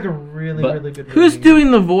looks like a really good movie. Who's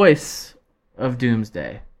doing the voice of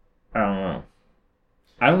Doomsday? I don't know.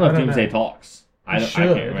 I don't know if Doomsday talks. I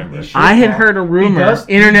can't remember. I had heard a rumor, does-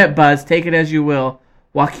 internet buzz, take it as you will,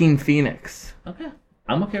 Joaquin Phoenix. Okay.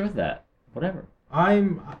 I'm okay with that. Whatever.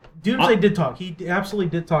 Doomsday did talk. He absolutely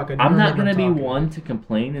did talk. I'm not going to be one to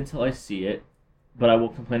complain until I see it, but I will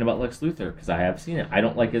complain about Lex Luthor because I have seen it. I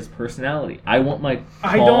don't like his personality. I want my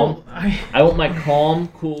calm, I want my calm,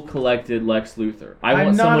 cool, collected Lex Luthor. I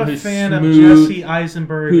want someone who's fan smooth, of Jesse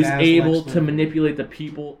Eisenberg who's as able Lex to Luthor. manipulate the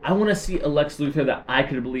people. I want to see a Lex Luthor that I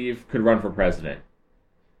could believe could run for president.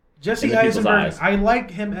 Jesse in the people's Eisenberg. eyes. I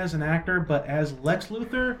like him as an actor, but as Lex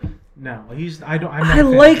Luthor, no. I'm not I a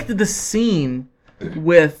fan. liked the scene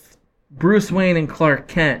with Bruce Wayne and Clark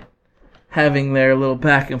Kent having their little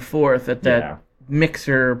back and forth at that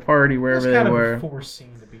mixer party wherever That's kind they of were. a forced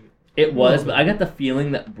scene to be. It was, but I got the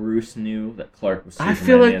feeling that Bruce knew that Clark was Superman. I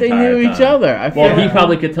feel like the they entire knew each time. other. Well, he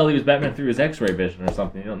probably could tell he was Batman through his X-ray vision or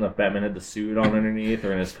something. You don't know if Batman had the suit on underneath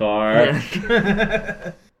or in his car.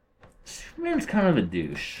 Superman's kind of a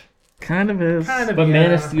douche. Kind of is. But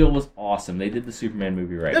Man of Steel was awesome. They did the Superman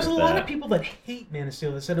movie right. There's a with lot that. of people that hate Man of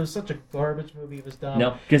Steel that said it was such a garbage movie. It was dumb.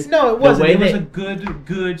 No, because it wasn't. It was a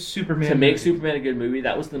good Superman. To make movie. Superman a good movie,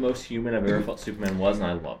 that was the most human I've ever felt Superman was, and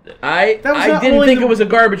I loved it. I not didn't only think the- it was a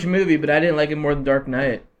garbage movie, but I didn't like it more than Dark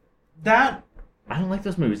Knight. That I don't like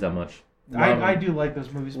those movies that much. I do like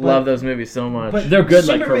those movies. But, Love those movies so much. but They're good,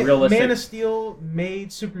 like, for Superman- realistic- Man of Steel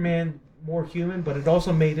made Superman more human, but it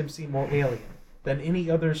also made him seem more alien than any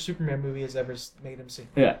other Superman movie has ever made him seem.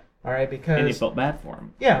 Yeah, All right, and you because felt bad for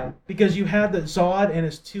him. yeah, because you had the Zod and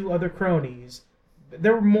his 2 other cronies.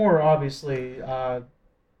 There were more, obviously,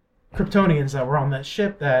 Kryptonians that were on that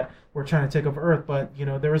ship that were trying to take over Earth, but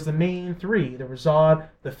there was the main 3. There was Zod,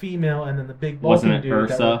 the female, and then the big bulky Wasn't it dude.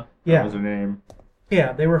 Ursa? Yeah. That was her name.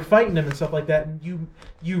 Yeah, they were fighting him and stuff like that, and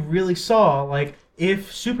you really saw, like,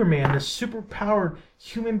 if Superman, this super powered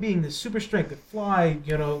human being, this super strength, could fly,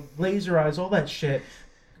 laser eyes, all that shit,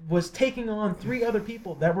 was taking on 3 other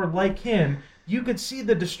people that were like him, you could see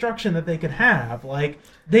the destruction that they could have. Like,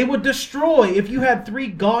 they would destroy if you had 3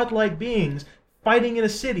 godlike beings fighting in a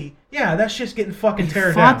city. Yeah, that shit's getting fucking teared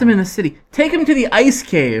down. Fought them in the city. Take them to the ice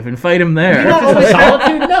cave and fight them there. You don't always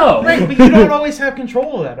Solitude? No. Right, but you don't always have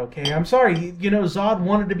control of that, okay? I'm sorry. Zod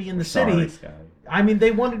wanted to be in the city. Sorry, Scott. I mean,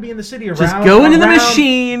 they wanted to be in the city around... Just go into the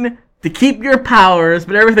machine to keep your powers,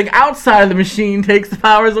 but everything outside of the machine takes the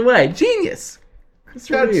powers away. Genius.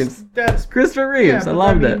 Christopher Reeves. Yeah, I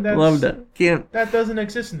loved it. Can't. That doesn't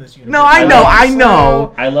exist in this universe. No, I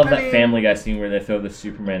know. I love that mean- Family Guy scene where they throw the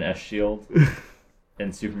Superman S shield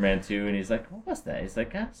in Superman 2, and he's like, "What was that?" He's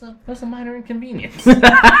like, "That's a minor inconvenience."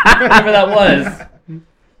 Whatever that was.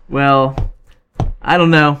 Well, I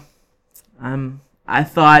don't know. I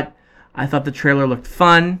thought the trailer looked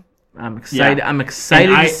fun. I'm excited. Yeah. I'm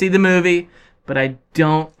excited And to see the movie, but I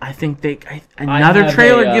think another have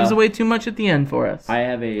trailer a, gives away too much at the end for us. I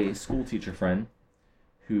have a school teacher friend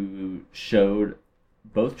who showed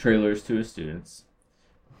both trailers to his students.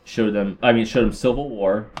 Showed them Civil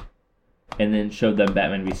War, and then showed them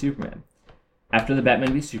Batman v Superman. After the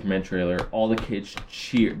Batman v Superman trailer, all the kids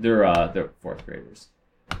cheered. They're 4th graders.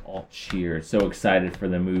 All cheered, so excited for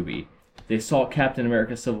the movie. They saw Captain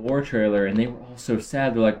America Civil War trailer, and they were all so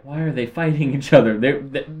sad. They're like, "Why are they fighting each other?"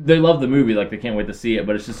 They love the movie, like they can't wait to see it.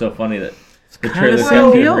 But it's just so funny that the trailer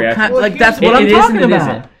got good reaction. Like that's Well, what I'm It is talking and it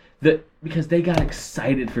about. isn't. Because they got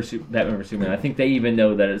excited for Batman vs Superman. I think they even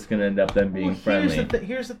know that it's going to end up them being friendly.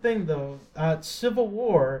 Here's the thing, though. Civil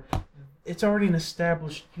War, it's already an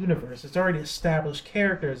established universe. It's already established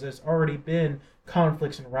characters. There's already been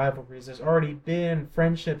conflicts and rivalries. There's already been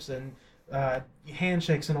friendships and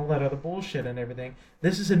handshakes and all that other bullshit and everything.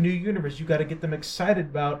 This is a new universe. You got to get them excited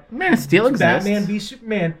about. Man of Steel exists. Batman v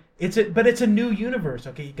Superman. But it's a new universe.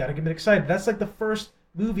 Okay, you got to get them excited. That's like the first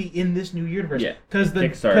movie in this new universe. Yeah, because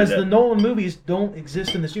Kickstarted the it. Nolan movies don't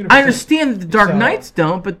exist in this universe. I understand that the Dark So- Knights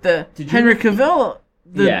don't, but the Did you- Henry Cavill.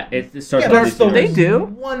 It starts Yeah, off that's DC the They universe. do.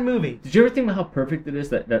 one movie. Did you ever think about how perfect it is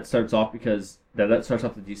that starts off because that starts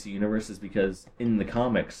off the DC universe is because in the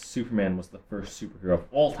comics Superman was the first superhero of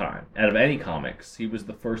all time out of any comics. He was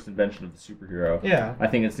the first invention of the superhero. Yeah. I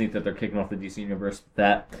think it's neat that they're kicking off the DC universe with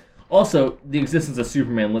that. Also, the existence of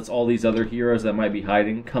Superman lets all these other heroes that might be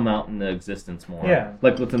hiding come out into existence more. Yeah.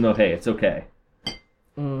 Like let them know, hey, it's okay.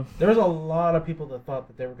 There was a lot of people that thought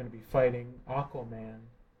that they were going to be fighting Aquaman.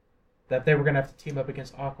 That they were going to have to team up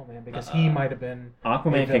against Aquaman because he might have been...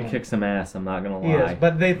 Aquaman a can villain. kick some ass, I'm not going to He lie. is,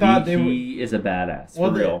 but they thought he is a badass,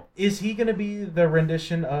 for real. Is he going to be the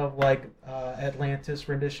rendition of, like, Atlantis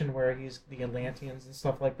rendition where he's the Atlanteans and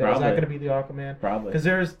stuff like that? Is that Probably. going to be the Aquaman? Probably.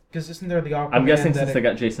 Because isn't there the Aquaman I'm guessing that since they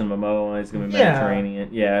got Jason Momoa, he's going to be Yeah. Mediterranean.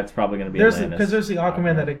 Yeah, it's probably going to be There's Atlantis. because there's the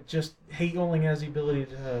Aquaman that he only has the ability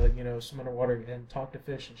to swim underwater and talk to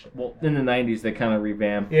fish and shit. Well, like that. in the 90s, they kind of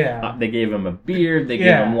revamped. Yeah. They gave him a beard. They gave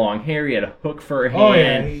Yeah. him long hair. He had a hook for a hand. Oh,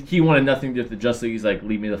 yeah, He wanted nothing to do with the Justice League. He's like,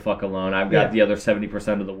 leave me the fuck alone. I've got Yeah. the other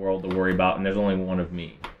 70% of the world to worry about, and there's only one of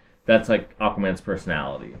me. That's like Aquaman's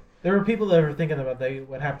personality. There were people that were thinking about they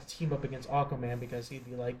would have to team up against Aquaman because he'd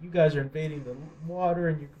be like, "You guys are invading the water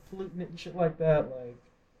and you're polluting it and shit like that."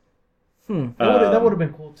 Like, that would have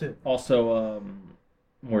been cool too. Also,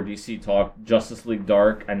 more DC talk. Justice League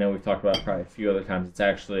Dark. I know we've talked about it probably a few other times. It's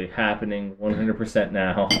actually happening 100%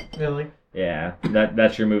 now. Really? Yeah,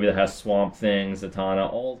 that's your movie that has Swamp Thing,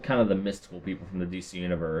 Zatanna, all kind of the mystical people from the DC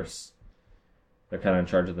universe. They're kind of in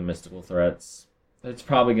charge of the mystical threats. It's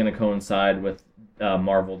probably going to coincide with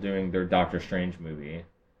Marvel doing their Doctor Strange movie.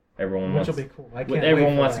 Which will be cool. I can't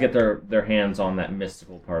Everyone wait for wants to that. get their hands on that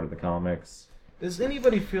mystical part of the comics. Does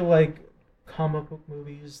anybody feel like comic book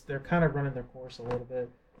movies, they're kind of running their course a little bit?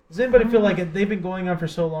 Does anybody feel like they've been going on for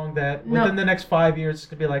so long that within the next 5 years it's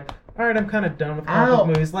going to be like, all right, I'm kind of done with comic book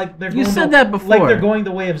movies. Like they're You going said the, that before. Like they're going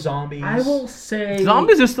the way of zombies. I will say...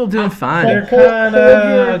 Zombies are still doing fine. They're Hold kind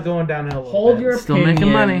your- of going downhill a little Hold bit. your Still opinion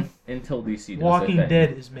making money. until DC does Walking their thing.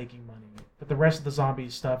 Dead is making money, but the rest of the zombie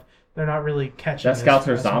stuff, they're not really catching. That Scouts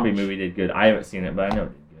as Zombie much. movie did good. I haven't seen it, but I know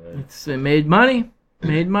it did good. It made money.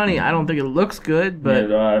 I don't think it looks good,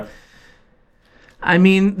 but I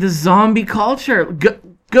mean the zombie culture.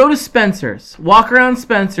 Go to Spencer's. Walk around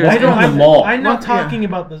Spencer's. Why don't I'm, the mall. I'm not Well, talking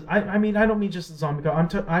about the. I mean, I don't mean just the zombie.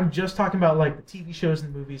 I'm just talking about like the TV shows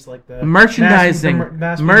and movies, like the Merchandising.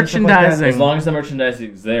 Merchandising. As long as the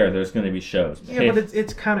merchandising is there, there's going to be shows. Yeah, but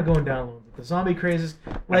it's kind of going down a little bit. The zombie craze is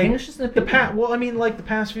I like think it's just an the opinion. Well, I mean, like the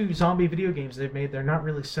past few zombie video games they've made, they're not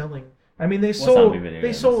really selling. I mean, they zombie sold. video They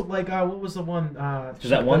games? sold like what was the one?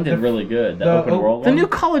 Because that one did really good. That the open world The one. new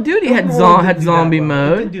Call of Duty had Open World didn't do that zombie well. It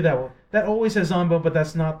mode. didn't do that well. That always has zombie mode, but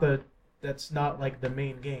that's not like the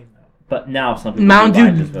main game though. But now some people Mountain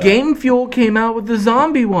buy Dew just Game Fuel came out with the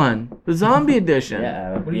zombie one, the zombie edition.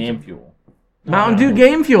 Yeah, What do you Game think? Fuel. Mountain Dew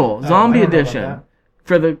Game Fuel, Oh, zombie I don't know about edition that.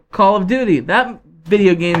 for the Call of Duty. That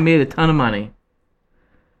video game made a ton of money.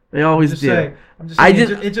 They always Just do. saying, I'm just I saying,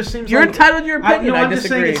 just- it just seems You're like entitled to your opinion. I I'm just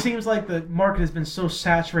saying disagree. it seems like the market has been so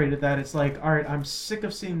saturated that it's like, all right, I'm sick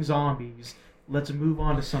of seeing zombies. Let's move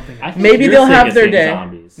on to something I else. think Maybe you're they'll sick have of their seeing day.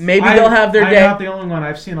 Zombies. Maybe they'll have their I'm day. not the only one.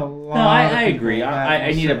 I've seen a lot. No, I of agree. people I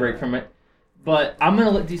that need say a break that. from it. But I'm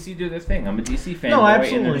gonna let DC do their thing. I'm a DC fan. No, boy,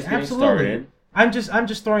 absolutely, and they're just getting absolutely. started. I'm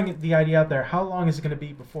just throwing the idea out there. How long is it going to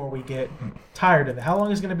be before we get tired of it? How long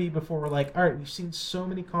is it going to be before we're like, all right, we've seen so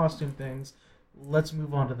many costume things. Let's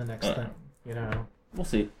move on to the next thing. You know. We'll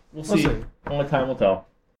see. We'll We'll see. see. Only time will tell.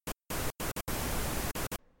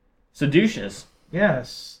 So douches.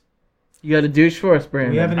 Yes. You got a douche for us,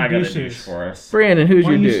 Brandon. We have any I got a douches? douche for us. Brandon, who's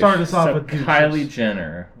Why your don't you douche? start us off So with douches? Kylie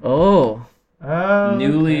Jenner, Oh,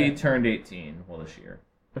 newly turned 18, well this year.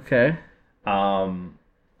 okay.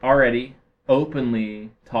 Already openly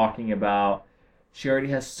talking about she already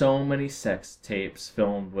has so many sex tapes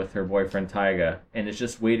filmed with her boyfriend Tyga, and is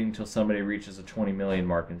just waiting until somebody reaches a 20 million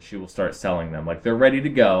mark and she will start selling them. Like they're ready to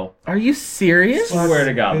go. Are you serious? Swear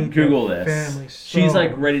to God, hate Google that this. family She's so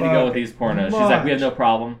like ready to go with these pornos. She's like, we have no much.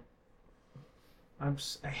 problem.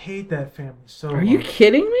 I hate that family so Are you much.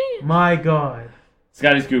 kidding me? My God.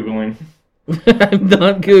 Scotty's Googling. I'm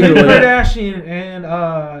not Kim Googling it. Kardashian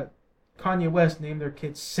and Kanye West named their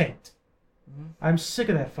kid Saint. I'm sick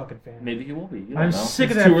of that fucking family. Maybe he will be. You don't I'm know.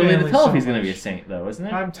 sick It's of that too early to family tell so if he's going to much. be a saint, though, isn't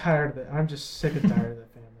it? I'm tired of it. I'm just sick and tired of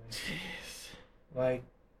that family. Like,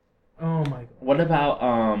 oh my God. What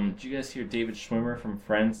about, did you guys hear David Schwimmer from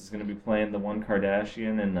Friends is going to be playing the one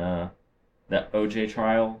Kardashian in that OJ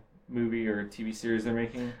trial movie or TV series they're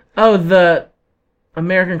making? Oh, the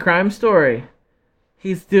American Crime Story.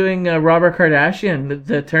 He's doing Robert Kardashian,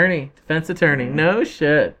 the attorney, defense attorney. No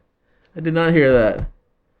shit. I did not hear that.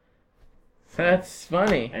 That's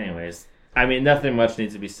funny. Anyways, I mean, nothing much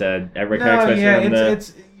needs to be said. Everybody No, kind of yeah, expects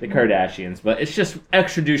it's the Kardashians, but it's just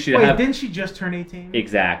extra douchey to Wait, have. didn't she just turn 18?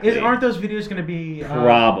 Exactly. Aren't those videos going to be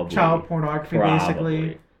Probably. child pornography,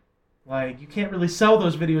 basically? Like, you can't really sell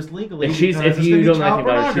those videos legally. And she's, because if it's you gonna be don't know child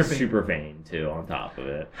anything about it, she's pornography. super vain, too, on top of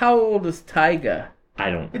it. How old is Tyga? I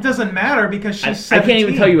don't know. It doesn't matter because she's I 17. can't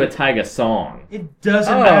even tell you a Tyga song. It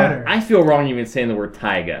doesn't Oh, matter. I feel wrong even saying the word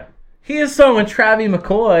Tyga. He is song with Travie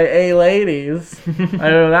McCoy, "Hey Ladies." I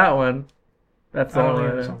know that one. That's I all don't I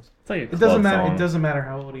know the know. songs. It's like a It doesn't club matter. song. It doesn't matter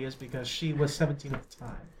how old he is because she was 17 at the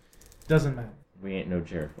time. Doesn't matter. We ain't no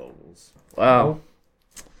Jared Fogels. Wow.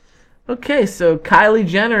 Okay, so Kylie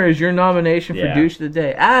Jenner is your nomination for Yeah. douche of the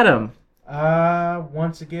day. Adam.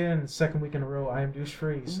 Once again, second week in a row, I am douche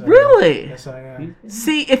free. So Really? Yes, I am.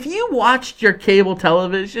 See, if you watched your cable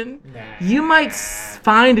television, Nah. you might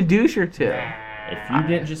find a douche or two. If you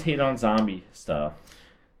didn't just hate on zombie stuff,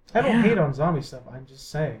 I don't Yeah. hate on zombie stuff. I'm just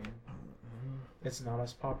saying it's not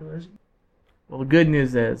as popular as. Well, the good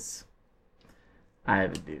news is I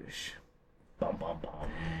have a douche. bum bum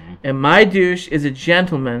bum. And my douche is a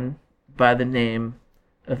gentleman by the name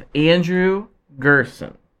of Andrew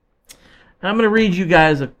Gerson. Now, I'm going to read you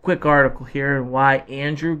guys a quick article here on why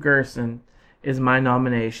Andrew Gerson is my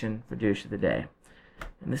nomination for douche of the day.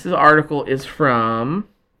 And this article is from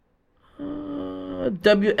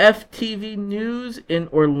WFTV News in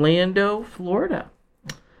Orlando, Florida.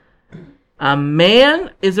 A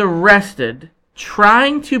man is arrested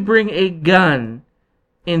trying to bring a gun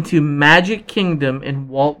into Magic Kingdom in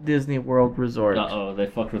Walt Disney World Resort. Uh-oh, they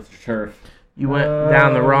fucked with the turf. You went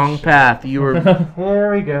down the wrong shit. path. You were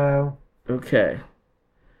There we go. okay.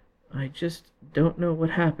 I just don't know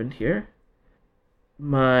what happened here.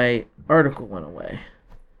 My article went away.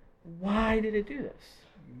 Why did it do this?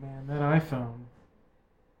 Man, that iPhone.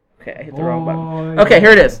 Okay, I hit the wrong button. Boy. Okay,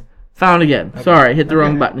 here it is. Found again. Sorry, hit the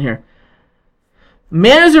wrong Okay. button here.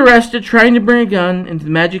 Man is arrested trying to bring a gun into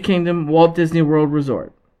the Magic Kingdom Walt Disney World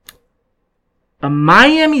Resort. A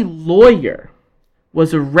Miami lawyer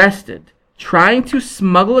was arrested trying to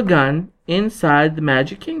smuggle a gun inside the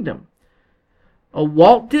Magic Kingdom. A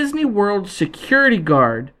Walt Disney World security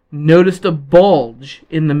guard noticed a bulge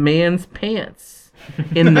in the man's pants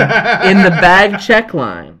in the bag check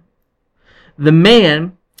line. The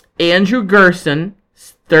man, Andrew Gerson,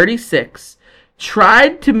 36,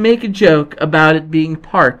 tried to make a joke about it being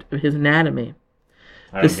part of his anatomy.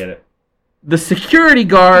 I This- don't get it. The security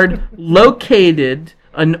guard located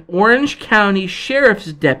an Orange County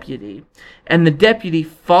sheriff's deputy, and the deputy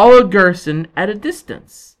followed Gerson at a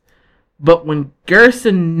distance. But when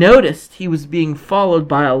Gerson noticed he was being followed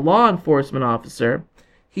by a law enforcement officer,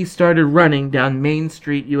 he started running down Main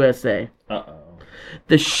Street, USA. Uh-oh.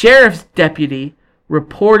 The sheriff's deputy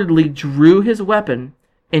reportedly drew his weapon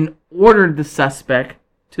and ordered the suspect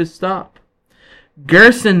to stop.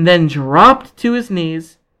 Gerson then dropped to his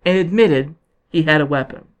knees and admitted he had a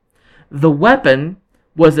weapon. The weapon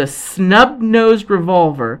was a snub-nosed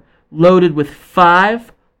revolver loaded with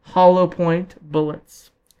 5 hollow-point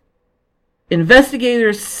bullets.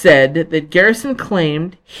 Investigators said that Garrison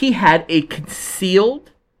claimed he had a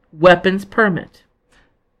concealed weapons permit.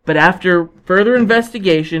 But after further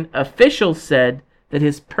investigation, officials said that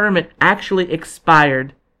his permit actually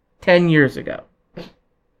expired 10 years ago.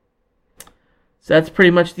 So that's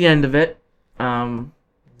pretty much the end of it.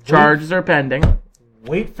 Charges are pending.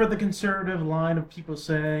 Wait for the conservative line of people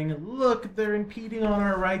saying, look, they're impeding on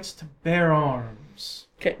our rights to bear arms.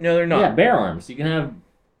 Okay, no, they're not. Yeah, bear arms. You can have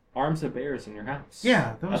arms of bears in your house.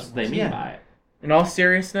 Yeah, that's what they mean by it. In all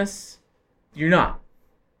seriousness, you're not.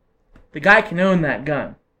 The guy can own that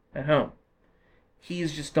gun at home.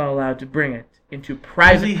 He's just not allowed to bring it into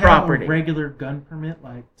private property. Does he have a regular gun permit,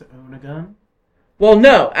 like to own a gun? Well,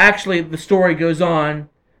 no. Actually, the story goes on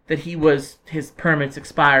that his permit's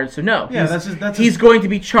expired, so no. Yeah, he's going to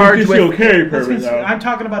be charged with. I'm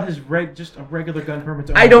talking about just a regular gun permit.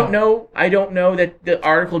 To own I don't know that the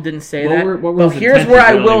article didn't say that. What but here's what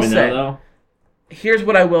I will say. Here's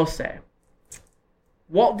what I will say.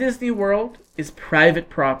 Walt Disney World is private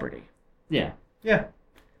property. Yeah. Yeah.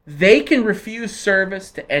 They can refuse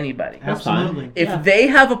service to anybody. Absolutely. If they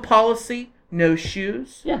have a policy, no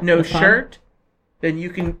shoes, no shirt, then you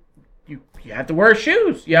have to wear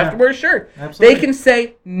shoes. You have to wear a shirt. Absolutely. They can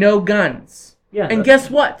say no guns. Yeah. And guess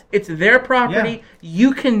what? It's their property. Yeah.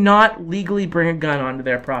 You cannot legally bring a gun onto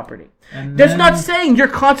their property. That's not saying your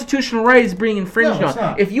constitutional right is being infringed on.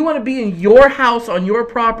 Not. If you want to be in your house on your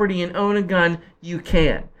property and own a gun, you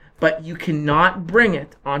can. But you cannot bring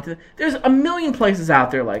it onto... There's a million places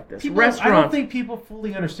out there like this. Restaurants. I don't think people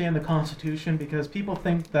fully understand the Constitution because people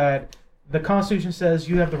think that the Constitution says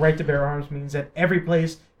you have the right to bear arms means that every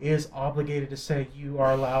place is obligated to say you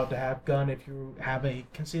are allowed to have gun if you have a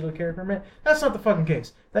concealed carry permit. That's not the fucking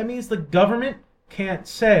case. That means the government can't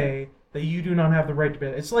say that you do not have the right to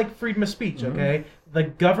bear. It's like freedom of speech, okay? The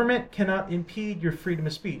government cannot impede your freedom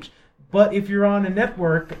of speech. But if you're on a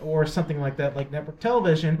network or something like that, like network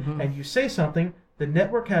television, and you say something, the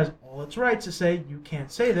network has all its rights to say you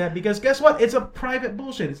can't say that because guess what? It's a private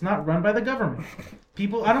bullshit. It's not run by the government.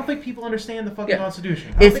 I don't think people understand the fucking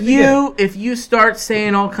Constitution. If you start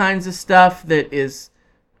saying all kinds of stuff that is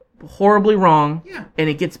horribly wrong, and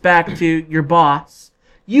it gets back to your boss,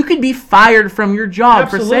 you could be fired from your job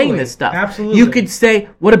for saying this stuff. Absolutely. You could say,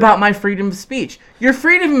 what about my freedom of speech? Your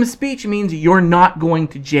freedom of speech means you're not going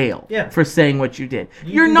to jail for saying what you did.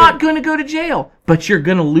 You're not going to go to jail, but you're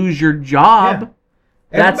going to lose your job.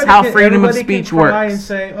 Yeah. That's how freedom of speech works. Everybody can cry and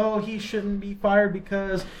say, oh, he shouldn't be fired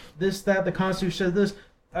because this, that, the Constitution says this.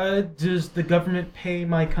 Does the government pay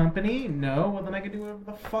my company? No. Well, then I can do whatever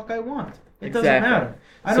the fuck I want. It doesn't matter.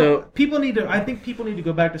 I think people need to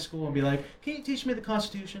go back to school and be like, can you teach me the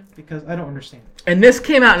Constitution? Because I don't understand it. And this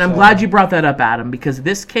came out, and I'm glad you brought that up, Adam, because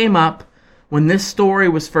this came up when this story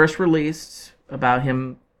was first released about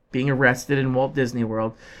him being arrested in Walt Disney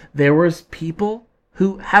World. There was people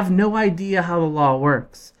who have no idea how the law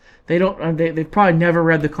works. They've probably never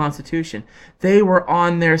read the Constitution. They were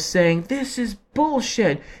on there saying, this is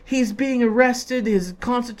bullshit. He's being arrested. His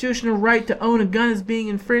constitutional right to own a gun is being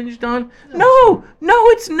infringed on. No,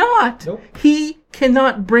 it's not. Nope. He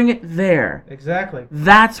cannot bring it there. Exactly.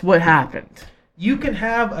 That's what happened. You can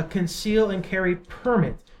have a conceal and carry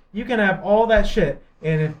permit. You can have all that shit.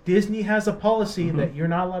 And if Disney has a policy that you're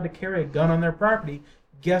not allowed to carry a gun on their property,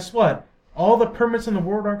 guess what? All the permits in the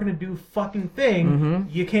world aren't going to do fucking thing.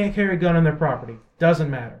 You can't carry a gun on their property. Doesn't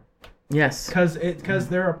matter. Yes. Because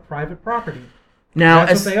they're a private property. Now,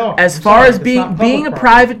 as far as being a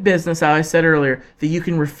private business, how I said earlier, that you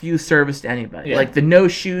can refuse service to anybody. Yeah. Like the no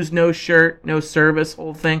shoes, no shirt, no service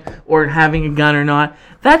whole thing, or having a gun or not.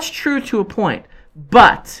 That's true to a point.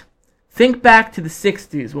 But think back to the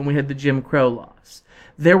 60s when we had the Jim Crow laws.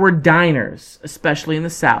 There were diners, especially in the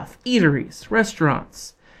South, eateries,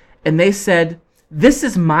 restaurants. And they said, this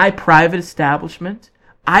is my private establishment.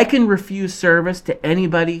 I can refuse service to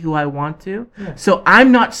anybody who I want to. Yeah. So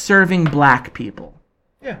I'm not serving black people.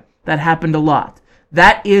 Yeah. That happened a lot.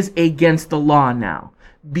 That is against the law now.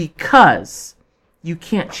 Because you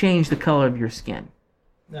can't change the color of your skin.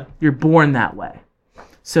 No. You're born that way.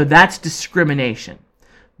 So that's discrimination.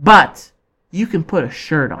 But you can put a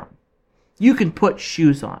shirt on. You can put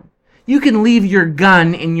shoes on. You can leave your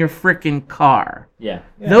gun in your frickin' car. Yeah.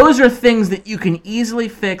 Those are things that you can easily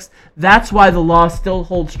fix. That's why the law still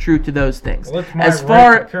holds true to those things. Well, it's my As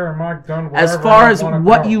right to carry my gun as wherever far I as wanna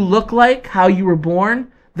what go. you look like, how you were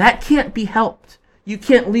born, that can't be helped. You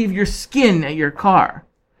can't leave your skin at your car.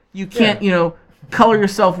 You can't, color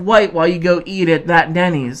yourself white while you go eat at that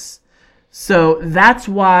Denny's. So that's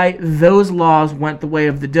why those laws went the way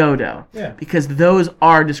of the dodo. Yeah. Because those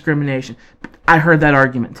are discrimination. I heard that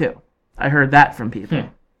argument too. I heard that from people.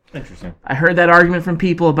 Interesting. I heard that argument from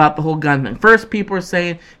people about the whole gun thing. First, people were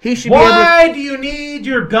saying he should be able to... Why do you need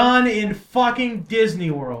your gun in fucking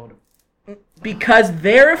Disney World? Because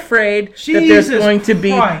they're afraid that there's Jesus going to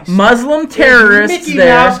be Christ. Muslim terrorists Is Mickey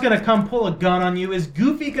there. Mouse gonna come pull a gun on you? Is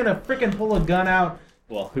Goofy gonna freaking pull a gun out?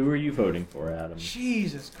 Well, who are you voting for, Adam?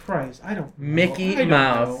 Jesus Christ, I don't know. Mickey I don't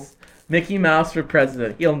Mouse. know. Mickey Mouse for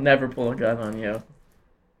president. He'll never pull a gun on you.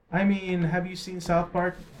 I mean, have you seen South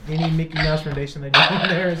Park? Any Mickey Mouse rendition they do in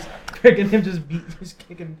there is freaking him just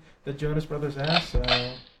kicking the Jonas Brothers' ass. So.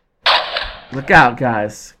 Look out,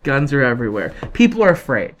 guys. Guns are everywhere. People are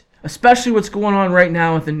afraid. Especially what's going on right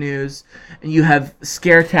now with the news. And you have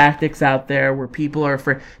scare tactics out there where people are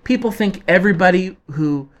afraid. People think everybody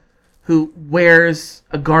who wears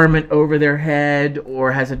a garment over their head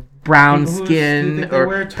or has a brown People who skin think they or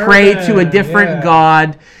wear a pray to a turban, different yeah.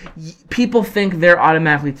 god, people think they're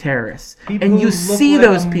automatically terrorists. People And who you look see like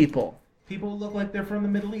those them- people. People look like they're from the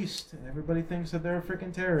Middle East. And everybody thinks that they're a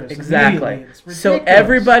freaking terrorist. Exactly. Immediately. It's So ridiculous.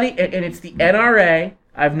 everybody, and it's the NRA.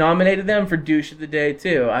 I've nominated them for douche of the day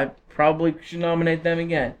too. I probably should nominate them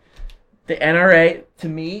again. The NRA, to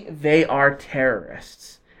me, they are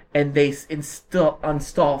terrorists, and they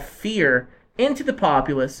install fear into the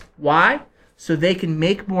populace. Why? So they can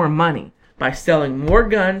make more money by selling more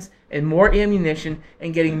guns and more ammunition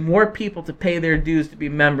and getting more people to pay their dues to be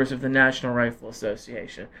members of the National Rifle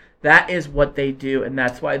Association. That is what they do, and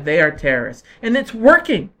that's why they are terrorists. And it's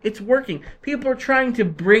working. It's working. People are trying to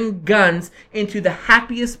bring guns into the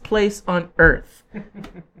happiest place on earth.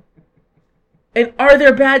 And are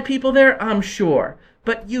there bad people there? I'm sure.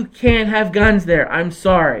 But you can't have guns there. I'm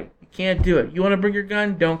sorry. You can't do it. You want to bring your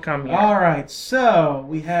gun? Don't come here. All right, so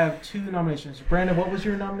we have 2 nominations. Brandon, what was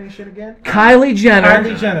your nomination again? Kylie Jenner.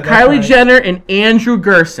 Kylie Jenner, that's Kylie right. Jenner and Andrew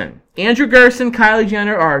Gerson. Andrew Gerson, Kylie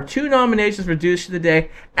Jenner are our 2 nominations for Douche of the Day.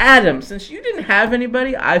 Adam, since you didn't have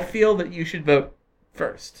anybody, I feel that you should vote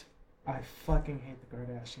first. I fucking hate the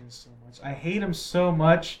Kardashians so much. I hate them so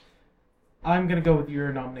much. I'm gonna go with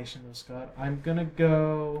your nomination though, Scott. I'm gonna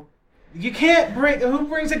go... You can't bring... Who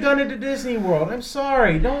brings a gun into Disney World? I'm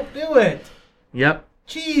sorry. Don't do it. Yep.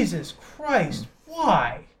 Jesus Christ.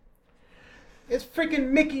 Why? It's freaking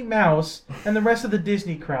Mickey Mouse and the rest of the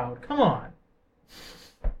Disney crowd. Come on.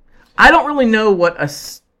 I don't really know what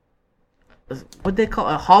what they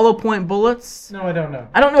call hollow point bullets. No, I don't know.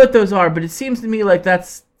 I don't know what those are, but it seems to me like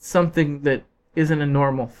that's something that isn't a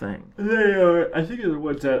normal thing. They are. I think they're the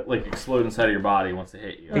ones that explode inside of your body once they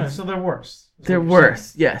hit you. So they're worse. is They're what you're saying.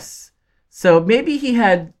 worse, yes. So maybe he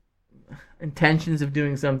had intentions of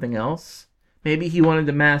doing something else. Maybe he wanted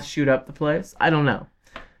to mass shoot up the place. I don't know.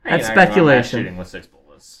 That's speculation. Shooting with 6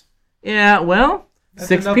 bullets. Yeah, well, That's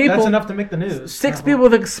 6 enough, people. That's enough to make the news. 6 people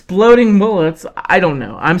with exploding bullets. I don't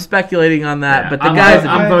know. I'm speculating on that, Yeah, but the I'm, guys.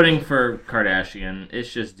 I'm voting for Kardashian.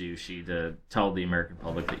 It's just douchey to tell the American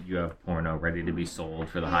public that you have porno ready to be sold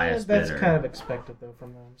for the highest That's bidder. kind of expected though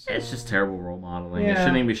from them. So. It's just terrible role modeling. It Yeah.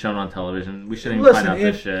 shouldn't even be shown on television. We shouldn't even Listen, find out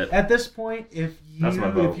if, this shit. at this point, if That's my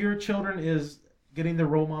vote. your children is getting the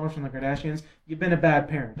role models from the Kardashians, you've been a bad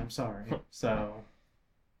parent. I'm sorry. So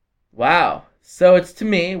Wow. So it's to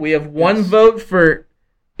me. We have 1 vote for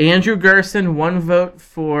Andrew Gerson, 1 vote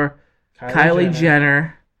for Kylie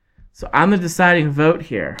Jenner. So I'm the deciding vote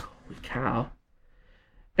here. Holy cow.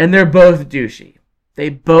 And they're both douchey. They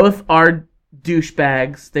both are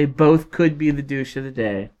douchebags. They both could be the douche of the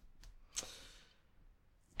day.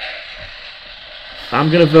 I'm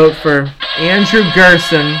going to vote for Andrew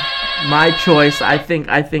Gerson. My choice. I think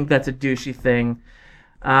that's a douchey thing.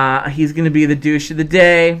 He's going to be the douche of the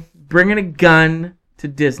day, bringing a gun to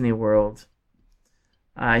Disney World.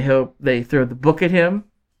 I hope they throw the book at him.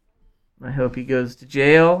 I hope he goes to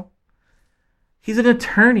jail. He's an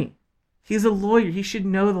attorney. He's a lawyer. He should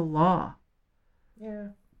know the law. yeah,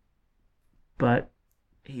 But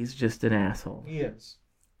he's just an asshole. he is.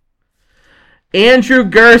 Andrew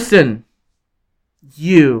Gerson,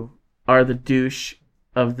 you are the douche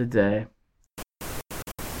of the day.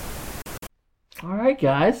 All right,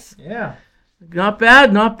 guys. Yeah, Not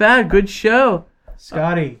bad, not bad. Good show.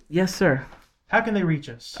 Scotty, Yes, sir. how can they reach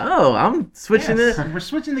us? Oh, I'm switching Yes, it. we're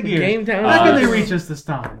switching the The gears. game down. How can they Uh, reach us this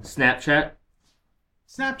time? Snapchat,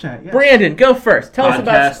 Snapchat, yeah. Brandon, go first. Tell us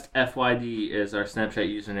about... Podcast FYD is our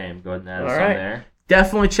Snapchat username. Go ahead and add us All on right. there.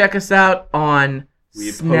 Definitely check us out on We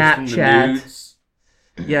are posting the Snapchat. nudes.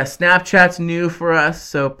 Yeah, Snapchat's new for us,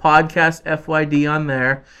 so podcast FYD on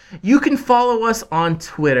there. You can follow us on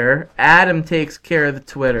Twitter. Adam takes care of the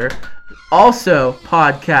Twitter. Also,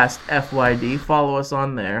 podcast FYD. Follow us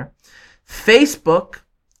on there. Facebook,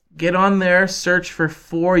 get on there, search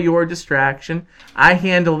for Your Distraction. I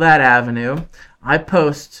handle that avenue. I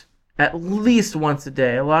post at least once a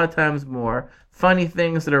day, a lot of times more, funny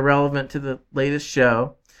things that are relevant to the latest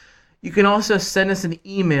show. You can also send us an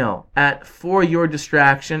email at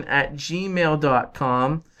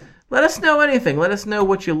foryourdistraction@gmail.com. Let us know anything. Let us know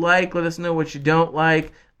what you like. Let us know what you don't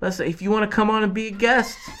like. If you want to come on and be a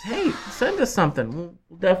guest, hey, send us something.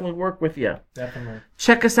 We'll definitely work with you. Definitely.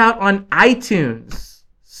 Check us out on iTunes.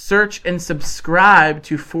 Search and subscribe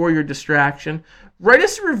to For Your Distraction. Write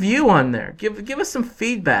us a review on there. Give us some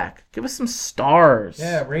feedback. Give us some stars.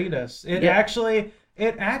 Yeah, rate us. It Yeah. actually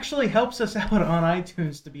helps us out on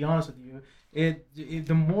iTunes, to be honest with you.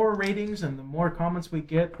 The more ratings and the more comments we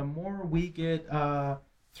get, the more we get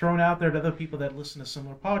thrown out there to other people that listen to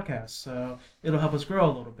similar podcasts. So it'll help us grow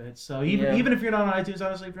a little bit. So even if you're not on iTunes,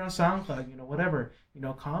 honestly, if you're on SoundCloud, whatever,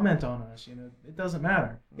 comment on us. It doesn't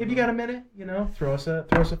matter. If you got a minute, throw us a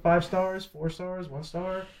 5 stars, 4 stars, 1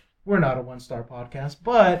 star. We're not a 1-star podcast,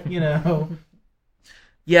 but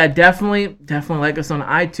Yeah, definitely like us on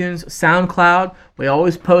iTunes, SoundCloud. We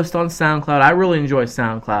always post on SoundCloud. I really enjoy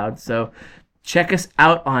SoundCloud, so check us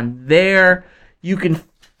out on there. You can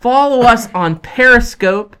follow us on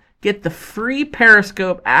Periscope. Get the free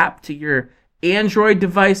Periscope app to your Android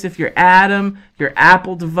device if you're Adam, your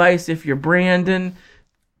Apple device if you're Brandon.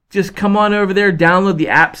 Just come on over there, download the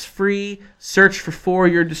app's free, search for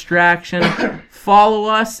Your Distraction. Follow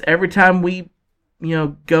us. Every time we,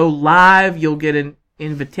 go live, you'll get an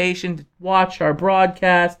invitation to watch our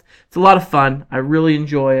broadcast. It's a lot of fun. I really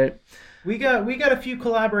enjoy it. We got a few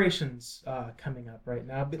collaborations coming up right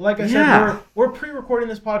now. But like I Yeah. said, we're pre-recording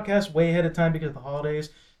this podcast way ahead of time because of the holidays.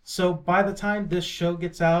 So by the time this show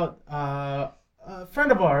gets out, a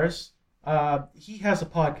friend of ours, he has a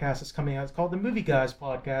podcast that's coming out. It's called the Movie Guys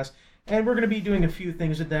Podcast. And we're going to be doing a few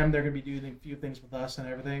things with them. They're going to be doing a few things with us and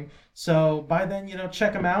everything. So by then,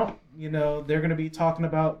 check them out. They're going to be talking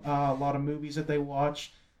about a lot of movies that they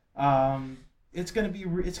watch. It's going to be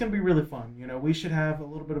really fun. We should have a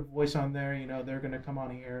little bit of voice on there. They're going to come on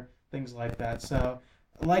here, things like that. So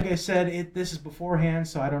like I said, this is beforehand,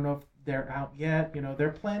 so I don't know if they're out yet. They're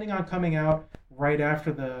planning on coming out right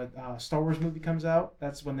after the Star Wars movie comes out.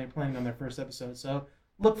 That's when they're planning on their first episode. So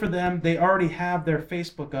look for them. They already have their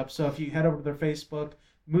Facebook up. So if you head over to their Facebook,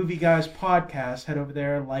 Movie Guys Podcast, head over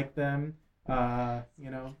there, like them. It's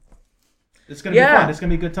going to be fun. It's going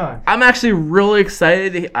to be a good time. I'm actually really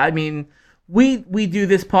excited. We do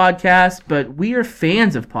this podcast, but we are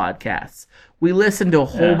fans of podcasts. We listen to a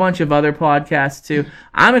whole bunch of other podcasts too.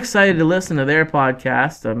 I'm excited to listen to their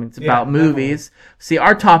podcast. It's about movies. See,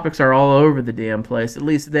 our topics are all over the damn place. At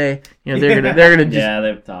least they're gonna just Yeah, they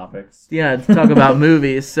have topics. talk about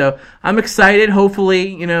movies. So I'm excited.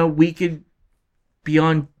 Hopefully, we could be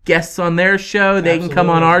on guests on their show. They can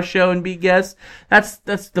come on our show and be guests. That's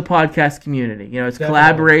the podcast community. It's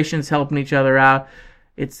collaborations, helping each other out.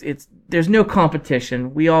 It's there's no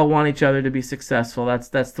competition. We all want each other to be successful. That's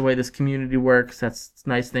the way this community works. That's the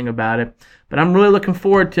nice thing about it. But I'm really looking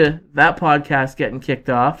forward to that podcast getting kicked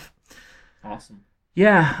off. Awesome.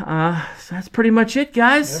 Yeah, so that's pretty much it,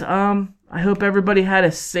 guys. Yep. I hope everybody had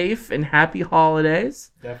a safe and happy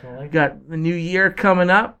holidays. Definitely. Got the new year coming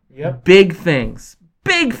up. Yep. Big things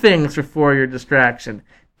for Your Distraction.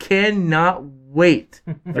 Cannot wait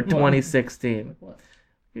for 2016. What?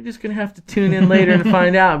 You're just going to have to tune in later to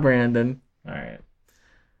find out, Brandon. All right.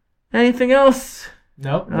 Anything else?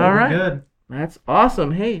 Nope. All right. Good. That's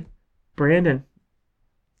awesome. Hey, Brandon,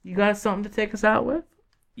 you got something to take us out with?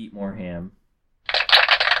 Eat more ham.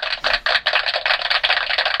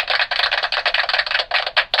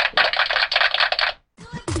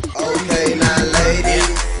 Okay.